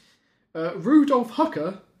 Rudolph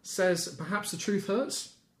Hucker says perhaps the truth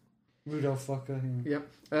hurts. Rudolph Hucker. Yeah.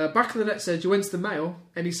 Back of the net says you went to the mail.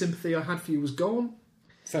 Any sympathy I had for you was gone.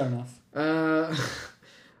 Fair enough.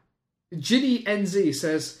 Ginny NZ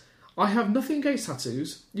says I have nothing against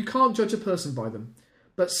tattoos. You can't judge a person by them,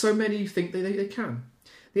 but so many think they can.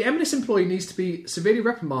 The M&S employee needs to be severely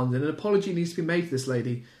reprimanded and an apology needs to be made to this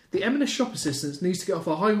lady. The M&S shop assistant needs to get off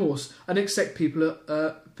a high horse and accept people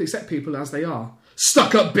as they are.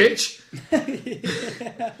 Stuck up, bitch!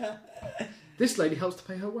 This lady helps to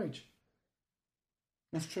pay her wage.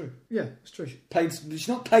 That's true. Yeah, it's true. She's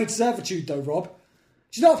not paid servitude though, Rob.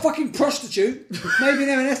 She's not a fucking prostitute. Maybe in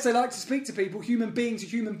M&S they like to speak to people, human being to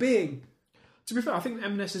human being. To be fair, I think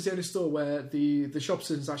M&S is the only store where the shop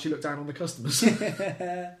assistants actually look down on the customers.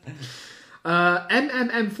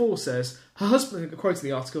 MMM4 says, her husband, quoting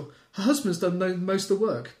the article, her husband's done most of the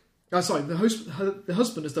work. The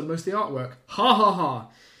husband has done most of the artwork. Ha ha ha.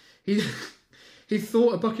 He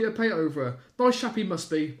thought a bucket of paint over her. Nice chap he must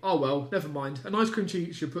be. Oh well, never mind. An ice cream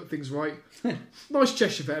treat should put things right. Nice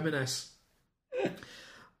gesture for M&S.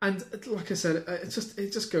 And like I said,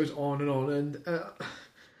 it just goes on and on. And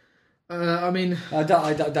I mean, I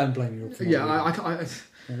don't blame you.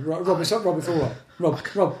 Rob, it's all right. Rob,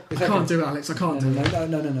 I can't do it, Alex. I can't do it.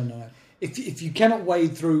 No. If you cannot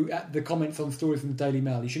wade through the comments on the story from the Daily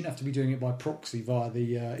Mail, you shouldn't have to be doing it by proxy via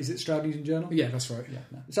the. Is it Stroud News and Journal? Yeah, that's right. Yeah,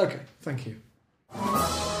 no, it's okay. Thank you.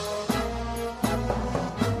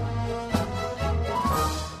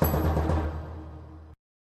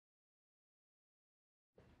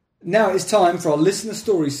 Now it's time for our listener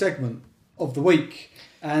story segment of the week.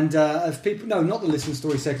 And as people... No, not the listener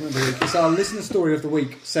story segment of the week. It's our listener story of the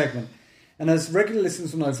week segment. And as regular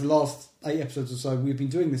listeners will know, for the last 8 episodes or so, we've been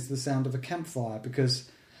doing this to the sound of a campfire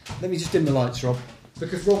because... Let me just dim the lights, Rob.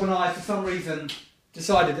 Because Rob and I, for some reason,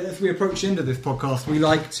 decided that as we approach the end of this podcast, we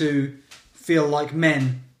like to feel like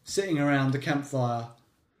men sitting around the campfire.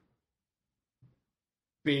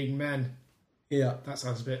 Being men. Yeah. That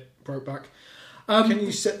sounds a bit broke back. Can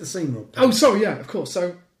you set the scene, Rob? Oh, sorry, yeah, of course.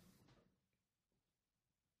 So...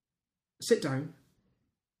 sit down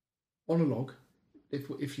on a log,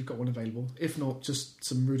 if you've got one available. If not, just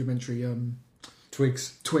some rudimentary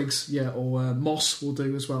twigs, yeah, or moss will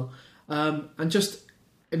do as well. And just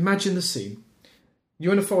imagine the scene.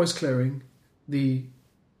 You're in a forest clearing. The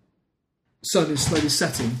sun is slowly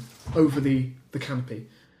setting over the canopy,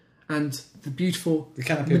 and the beautiful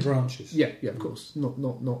canopy of branches. Yeah, of course. Not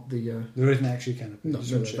the. There isn't actually a canopy. No,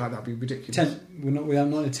 that'd be ridiculous. Tent. We are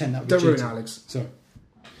not a tent. That would don't be ruin Alex. Sorry.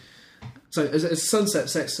 So as sunset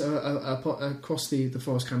sets across the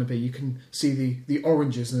forest canopy, you can see the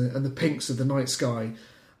oranges and the pinks of the night sky,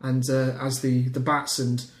 and as the bats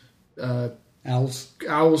and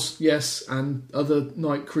owls, yes, and other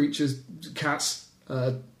night creatures, cats,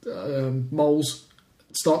 moles,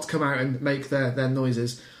 start to come out and make their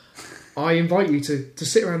noises. I invite you to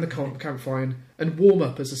sit around the campfire and warm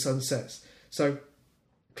up as the sun sets. So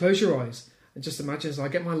close your eyes and just imagine as I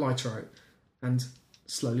get my lighter out and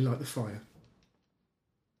slowly light the fire.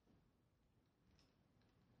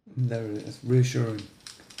 There it is. Reassuring.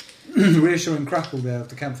 Reassuring crackle there of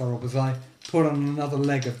the campfire, Rob, as I put on another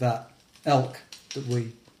leg of that elk that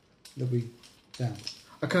we found.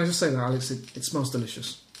 Can I just say that, Alex? It smells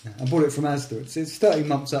delicious. Yeah, I bought it from Asda. It's 13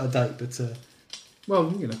 months out of date, but...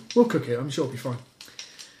 Well, we'll cook it. I'm sure it'll be fine.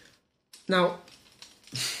 Now,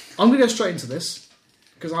 I'm going to go straight into this,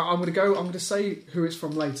 because I'm going to say who it's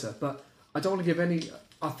from later, but I don't want to give any...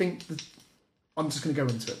 I think I'm just going to go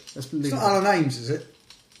into it. Let's leave it's not Alan Ames, is it?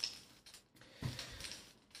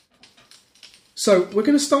 So, we're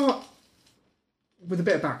going to start with a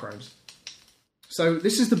bit of background. So,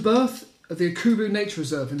 this is the birth of the Akubu Nature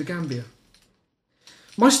Reserve in the Gambia.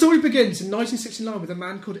 My story begins in 1969 with a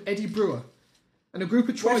man called Eddie Brewer and a group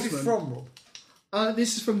of tribesmen... Where's it from, Rob?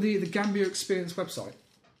 This is from the Gambia Experience website.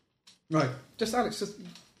 Right. Just, Alex,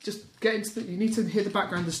 just get into you need to hear the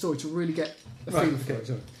background of the story to really get a feel for it.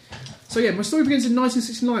 Sorry. So yeah, my story begins in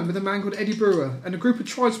 1969 with a man called Eddie Brewer and a group of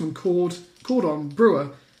tribesmen called on Brewer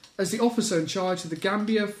as the officer in charge of the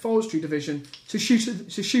Gambia Forestry Division to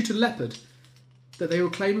shoot a leopard that they were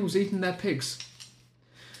claiming was eating their pigs.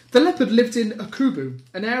 The leopard lived in Akubu,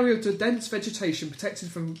 an area of dense vegetation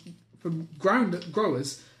protected from ground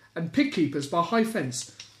growers and pig keepers by a high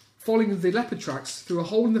fence. Following the leopard tracks through a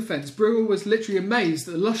hole in the fence, Brewer was literally amazed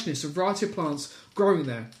at the lushness of a variety of plants growing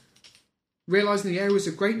there. Realising the area was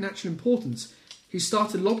of great natural importance, he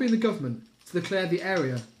started lobbying the government to declare the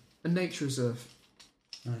area a nature reserve.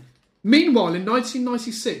 Right. Meanwhile, in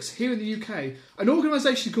 1996, here in the UK, an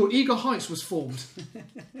organisation called Eagle Heights was formed.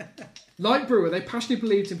 Like Brewer, they passionately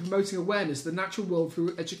believed in promoting awareness of the natural world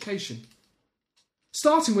through education.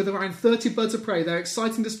 Starting with around 30 birds of prey, their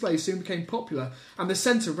exciting display soon became popular and the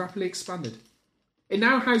centre rapidly expanded. It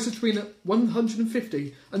now houses between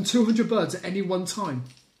 150 and 200 birds at any one time,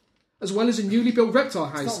 as well as a newly built reptile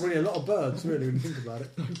house. It's not really a lot of birds, really, when you think about it.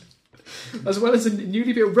 As well as a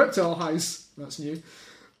newly built reptile house, that's new.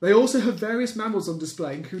 They also have various mammals on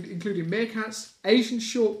display, including meerkats, Asian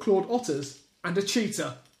short-clawed otters, and a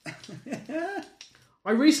cheetah.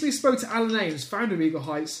 I recently spoke to Alan Ames, founder of Eagle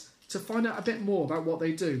Heights, to find out a bit more about what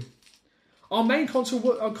they do. Our main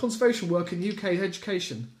conservation work in UK is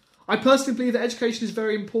education. I personally believe that education is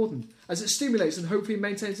very important, as it stimulates and hopefully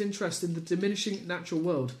maintains interest in the diminishing natural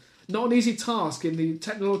world. Not an easy task in the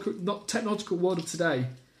technological world of today.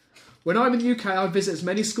 When I'm in the UK, I visit as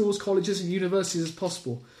many schools, colleges and universities as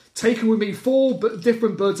possible, taking with me 4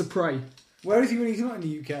 different birds of prey. Where is he when he's not in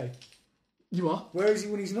the UK? You are? Where is he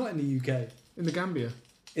when he's not in the UK? In the Gambia.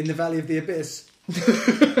 In the Valley of the Abyss.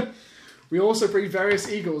 We also breed various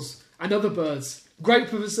eagles and other birds, great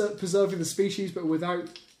for preserving the species but without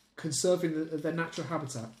conserving their natural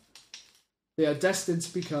habitat. They are destined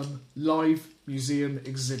to become live museum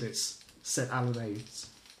exhibits, said Alan Ames.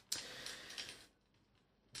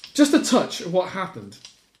 Just a touch of what happened.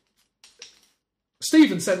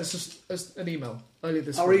 Stephen sent us an email earlier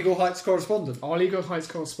this week. Our Eagle Heights correspondent. Our Eagle Heights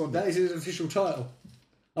correspondent. That is his official title.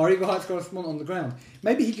 Our Eagle Heights correspondent on the ground.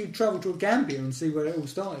 Maybe he could travel to Gambia and see where it all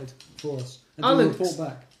started for us and do a report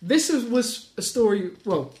back. This was a story.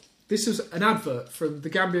 Well, this was an advert from the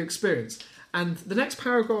Gambia Experience, and the next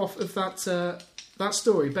paragraph of that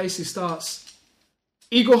story basically starts: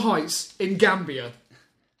 Eagle Heights in Gambia.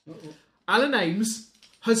 Alan Ames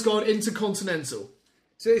has gone intercontinental.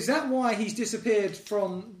 So is that why he's disappeared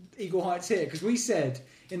from Eagle Heights here? Because we said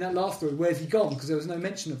in that last story, where's he gone? Because there was no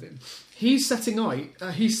mention of him. He's setting out.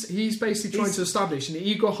 He's basically trying to establish an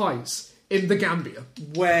Eagle Heights in the Gambia,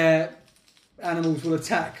 where animals will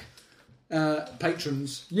attack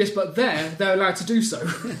patrons. Yes, but they're allowed to do so.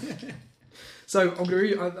 So I'm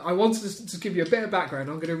going to. I wanted to give you a bit of background.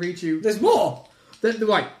 I'm going to read you. There's more.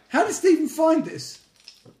 Right. How did Stephen find this?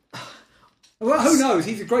 Well, who knows?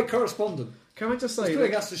 He's a great correspondent. Can I just say... He's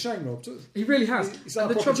putting us to shame, Rob. He really has. He's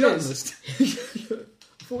like a proper journalist.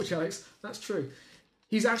 Unfortunately, Alex, that's true.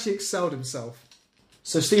 He's actually excelled himself.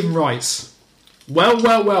 So Stephen writes,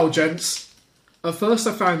 Well, gents. At first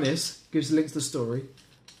I found this, gives a link to the story.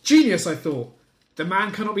 Genius, I thought. The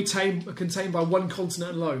man cannot be contained by one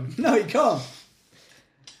continent alone. No, he can't.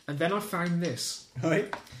 And then I found this.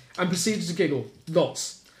 Right. And proceeded to giggle.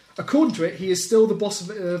 Lots. According to it, he is still the boss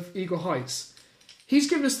of Eagle Heights. He's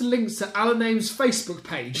given us the links to Alan Ames' Facebook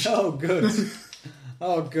page. Oh, good.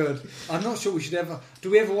 Oh, good. I'm not sure we should ever... Do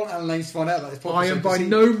we ever want Alan Ames to find out about this podcast? I am by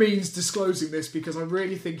no means disclosing this because I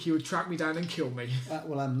really think he would track me down and kill me.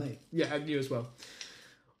 Well, and me. Yeah, and you as well.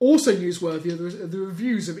 Also newsworthy are the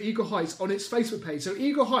reviews of Eagle Heights on its Facebook page. So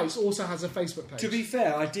Eagle Heights also has a Facebook page. To be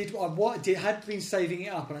fair, I had been saving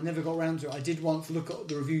it up and I never got around to it. I did once look at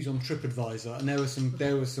the reviews on TripAdvisor and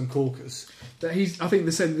there were some corkers. I think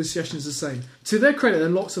the suggestion is the same. To their credit, there are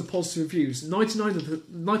lots of positive reviews.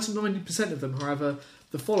 99% of them, however,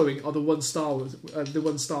 the following are the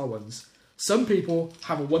one-star ones. Some people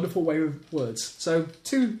have a wonderful way with words. So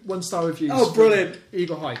 2 one-star reviews. Oh, brilliant!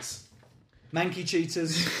 Eagle Heights. Manky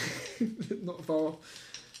cheetahs. Not far.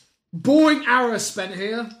 Boring hour spent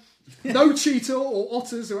here. No cheetah or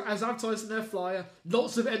otters are as advertised in their flyer.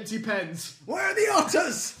 Lots of empty pens. Where are the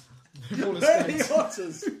otters? Where are the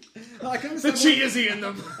otters? The cheetah's eating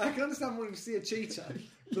them. I can understand wanting to see a cheetah,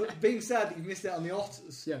 but being sad that you missed out on the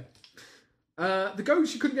otters. Yeah. The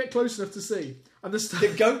goats you couldn't get close enough to see. And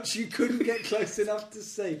the goats you couldn't get close enough to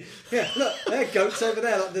see. Yeah, look, there are goats over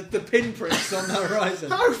there, like the pinpricks on the horizon.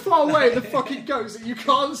 How far away are the fucking goats that you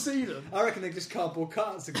can't see them? I reckon they're just cardboard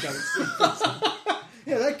carts of goats.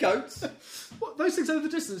 Yeah, they're goats. What, those things over the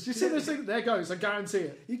distance? You see those things? They're goats, I guarantee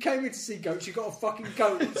it. You came here to see goats, you got a fucking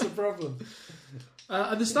goat. What's the problem?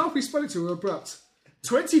 And the staff we spoke to were abrupt.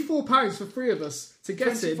 £24 for 3 of us to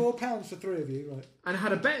get in. £24 for 3 of you, right? And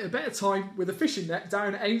had a better time with a fishing net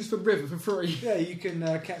down at Amesford River for free. Yeah, you can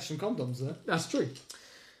catch some condoms there. That's true.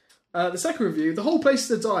 The second review, the whole place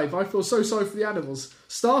is a dive. I feel so sorry for the animals.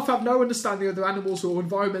 Staff have no understanding of the animals or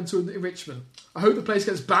environmental enrichment. I hope the place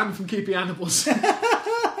gets banned from keeping animals.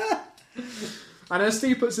 And as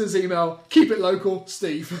Steve puts in his email, keep it local,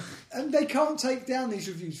 Steve. And they can't take down these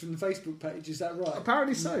reviews from the Facebook page, is that right?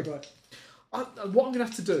 Apparently so. Right. what I'm going to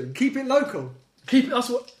have to do... Keep it local. Keep it... That's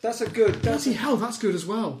what... That's a good... Bloody hell, that's good as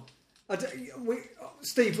well.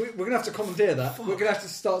 Steve, we're going to have to commandeer that. Fuck. We're going to have to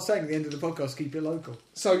start saying at the end of the podcast, keep it local.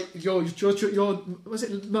 So, your was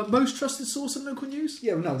it most trusted source in local news?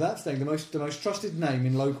 Yeah, no, that's the most trusted name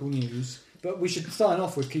in local news. But we should sign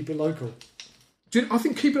off with keep it local. I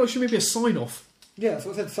think keep it local should maybe a sign-off. Yeah, that's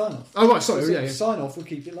what I said, sign off. Oh, right, sorry. Yeah. Sign off with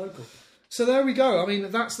keep it local. So there we go. I mean,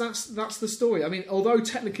 that's the story. I mean, although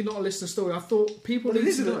technically not a listener story, I thought people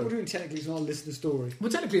need to know. What do you mean technically it's not a listener story? Well,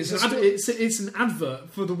 technically it's an advert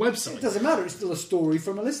for the website. It doesn't matter. It's still a story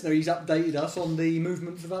from a listener. He's updated us on the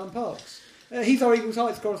movements of Alan Parks. He's our Eagles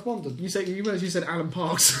Heights correspondent. You said Alan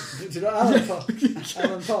Parks.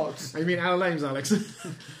 Alan Parks. You mean Alan Ames, Alex?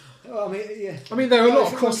 Well, I mean, yeah. I mean, there are a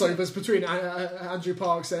lot of crossovers between Andrew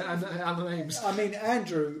Parks and Alan Ames. I mean,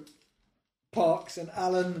 Andrew Parks and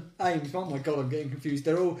Alan Ames. Oh my God, I'm getting confused.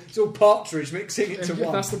 It's all partridge mixing into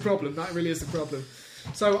one. That's the problem. That really is the problem.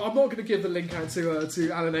 So I'm not going to give the link out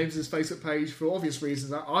to Alan Ames's Facebook page for obvious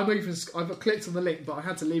reasons. I've clicked on the link, but I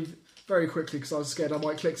had to leave very quickly because I was scared I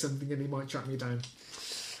might click something and he might track me down.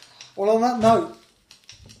 Well, on that note,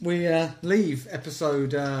 we leave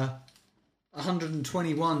episode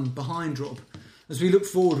 121 behind, Rob, as we look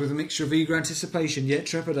forward with a mixture of eager anticipation yet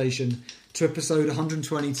trepidation to episode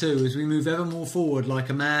 122 as we move ever more forward like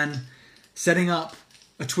a man setting up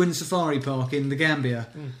a twin safari park in the Gambia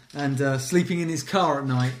and sleeping in his car at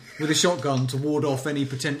night with a shotgun to ward off any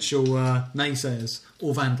potential naysayers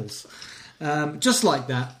or vandals. Just like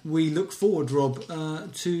that, we look forward, Rob,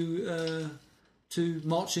 to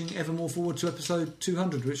marching ever more forward to episode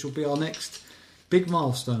 200, which will be our next big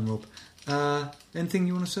milestone, Rob. Anything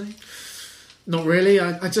you want to say? Not really.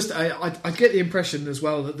 I get the impression as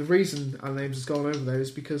well that the reason Alan Ames has gone over there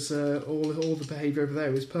is because all the behaviour over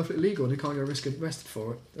there is perfectly legal and he can't get arrested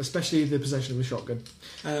for it, especially the possession of a shotgun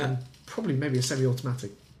and probably maybe a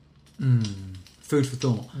semi-automatic. Food for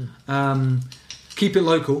thought. Keep it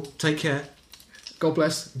local. Take care. God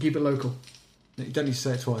bless. Keep it local. You don't need to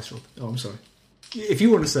say it twice, Rob. Oh, I'm sorry. If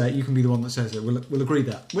you want to say it, you can be the one that says it. We'll agree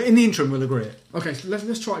that. In the interim, we'll agree it. Okay, so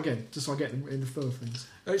let's try again, just so I get in the flow of things.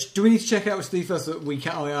 Do we need to check out with Steve first that we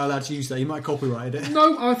are allowed to use that? He might copyright it.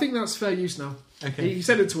 No, I think that's fair use now. Okay. He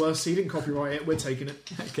sent it to us, he didn't copyright it, we're taking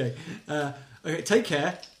it. Okay. Okay, take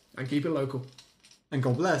care. And keep it local. And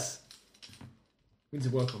God bless. We need to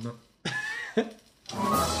work on that.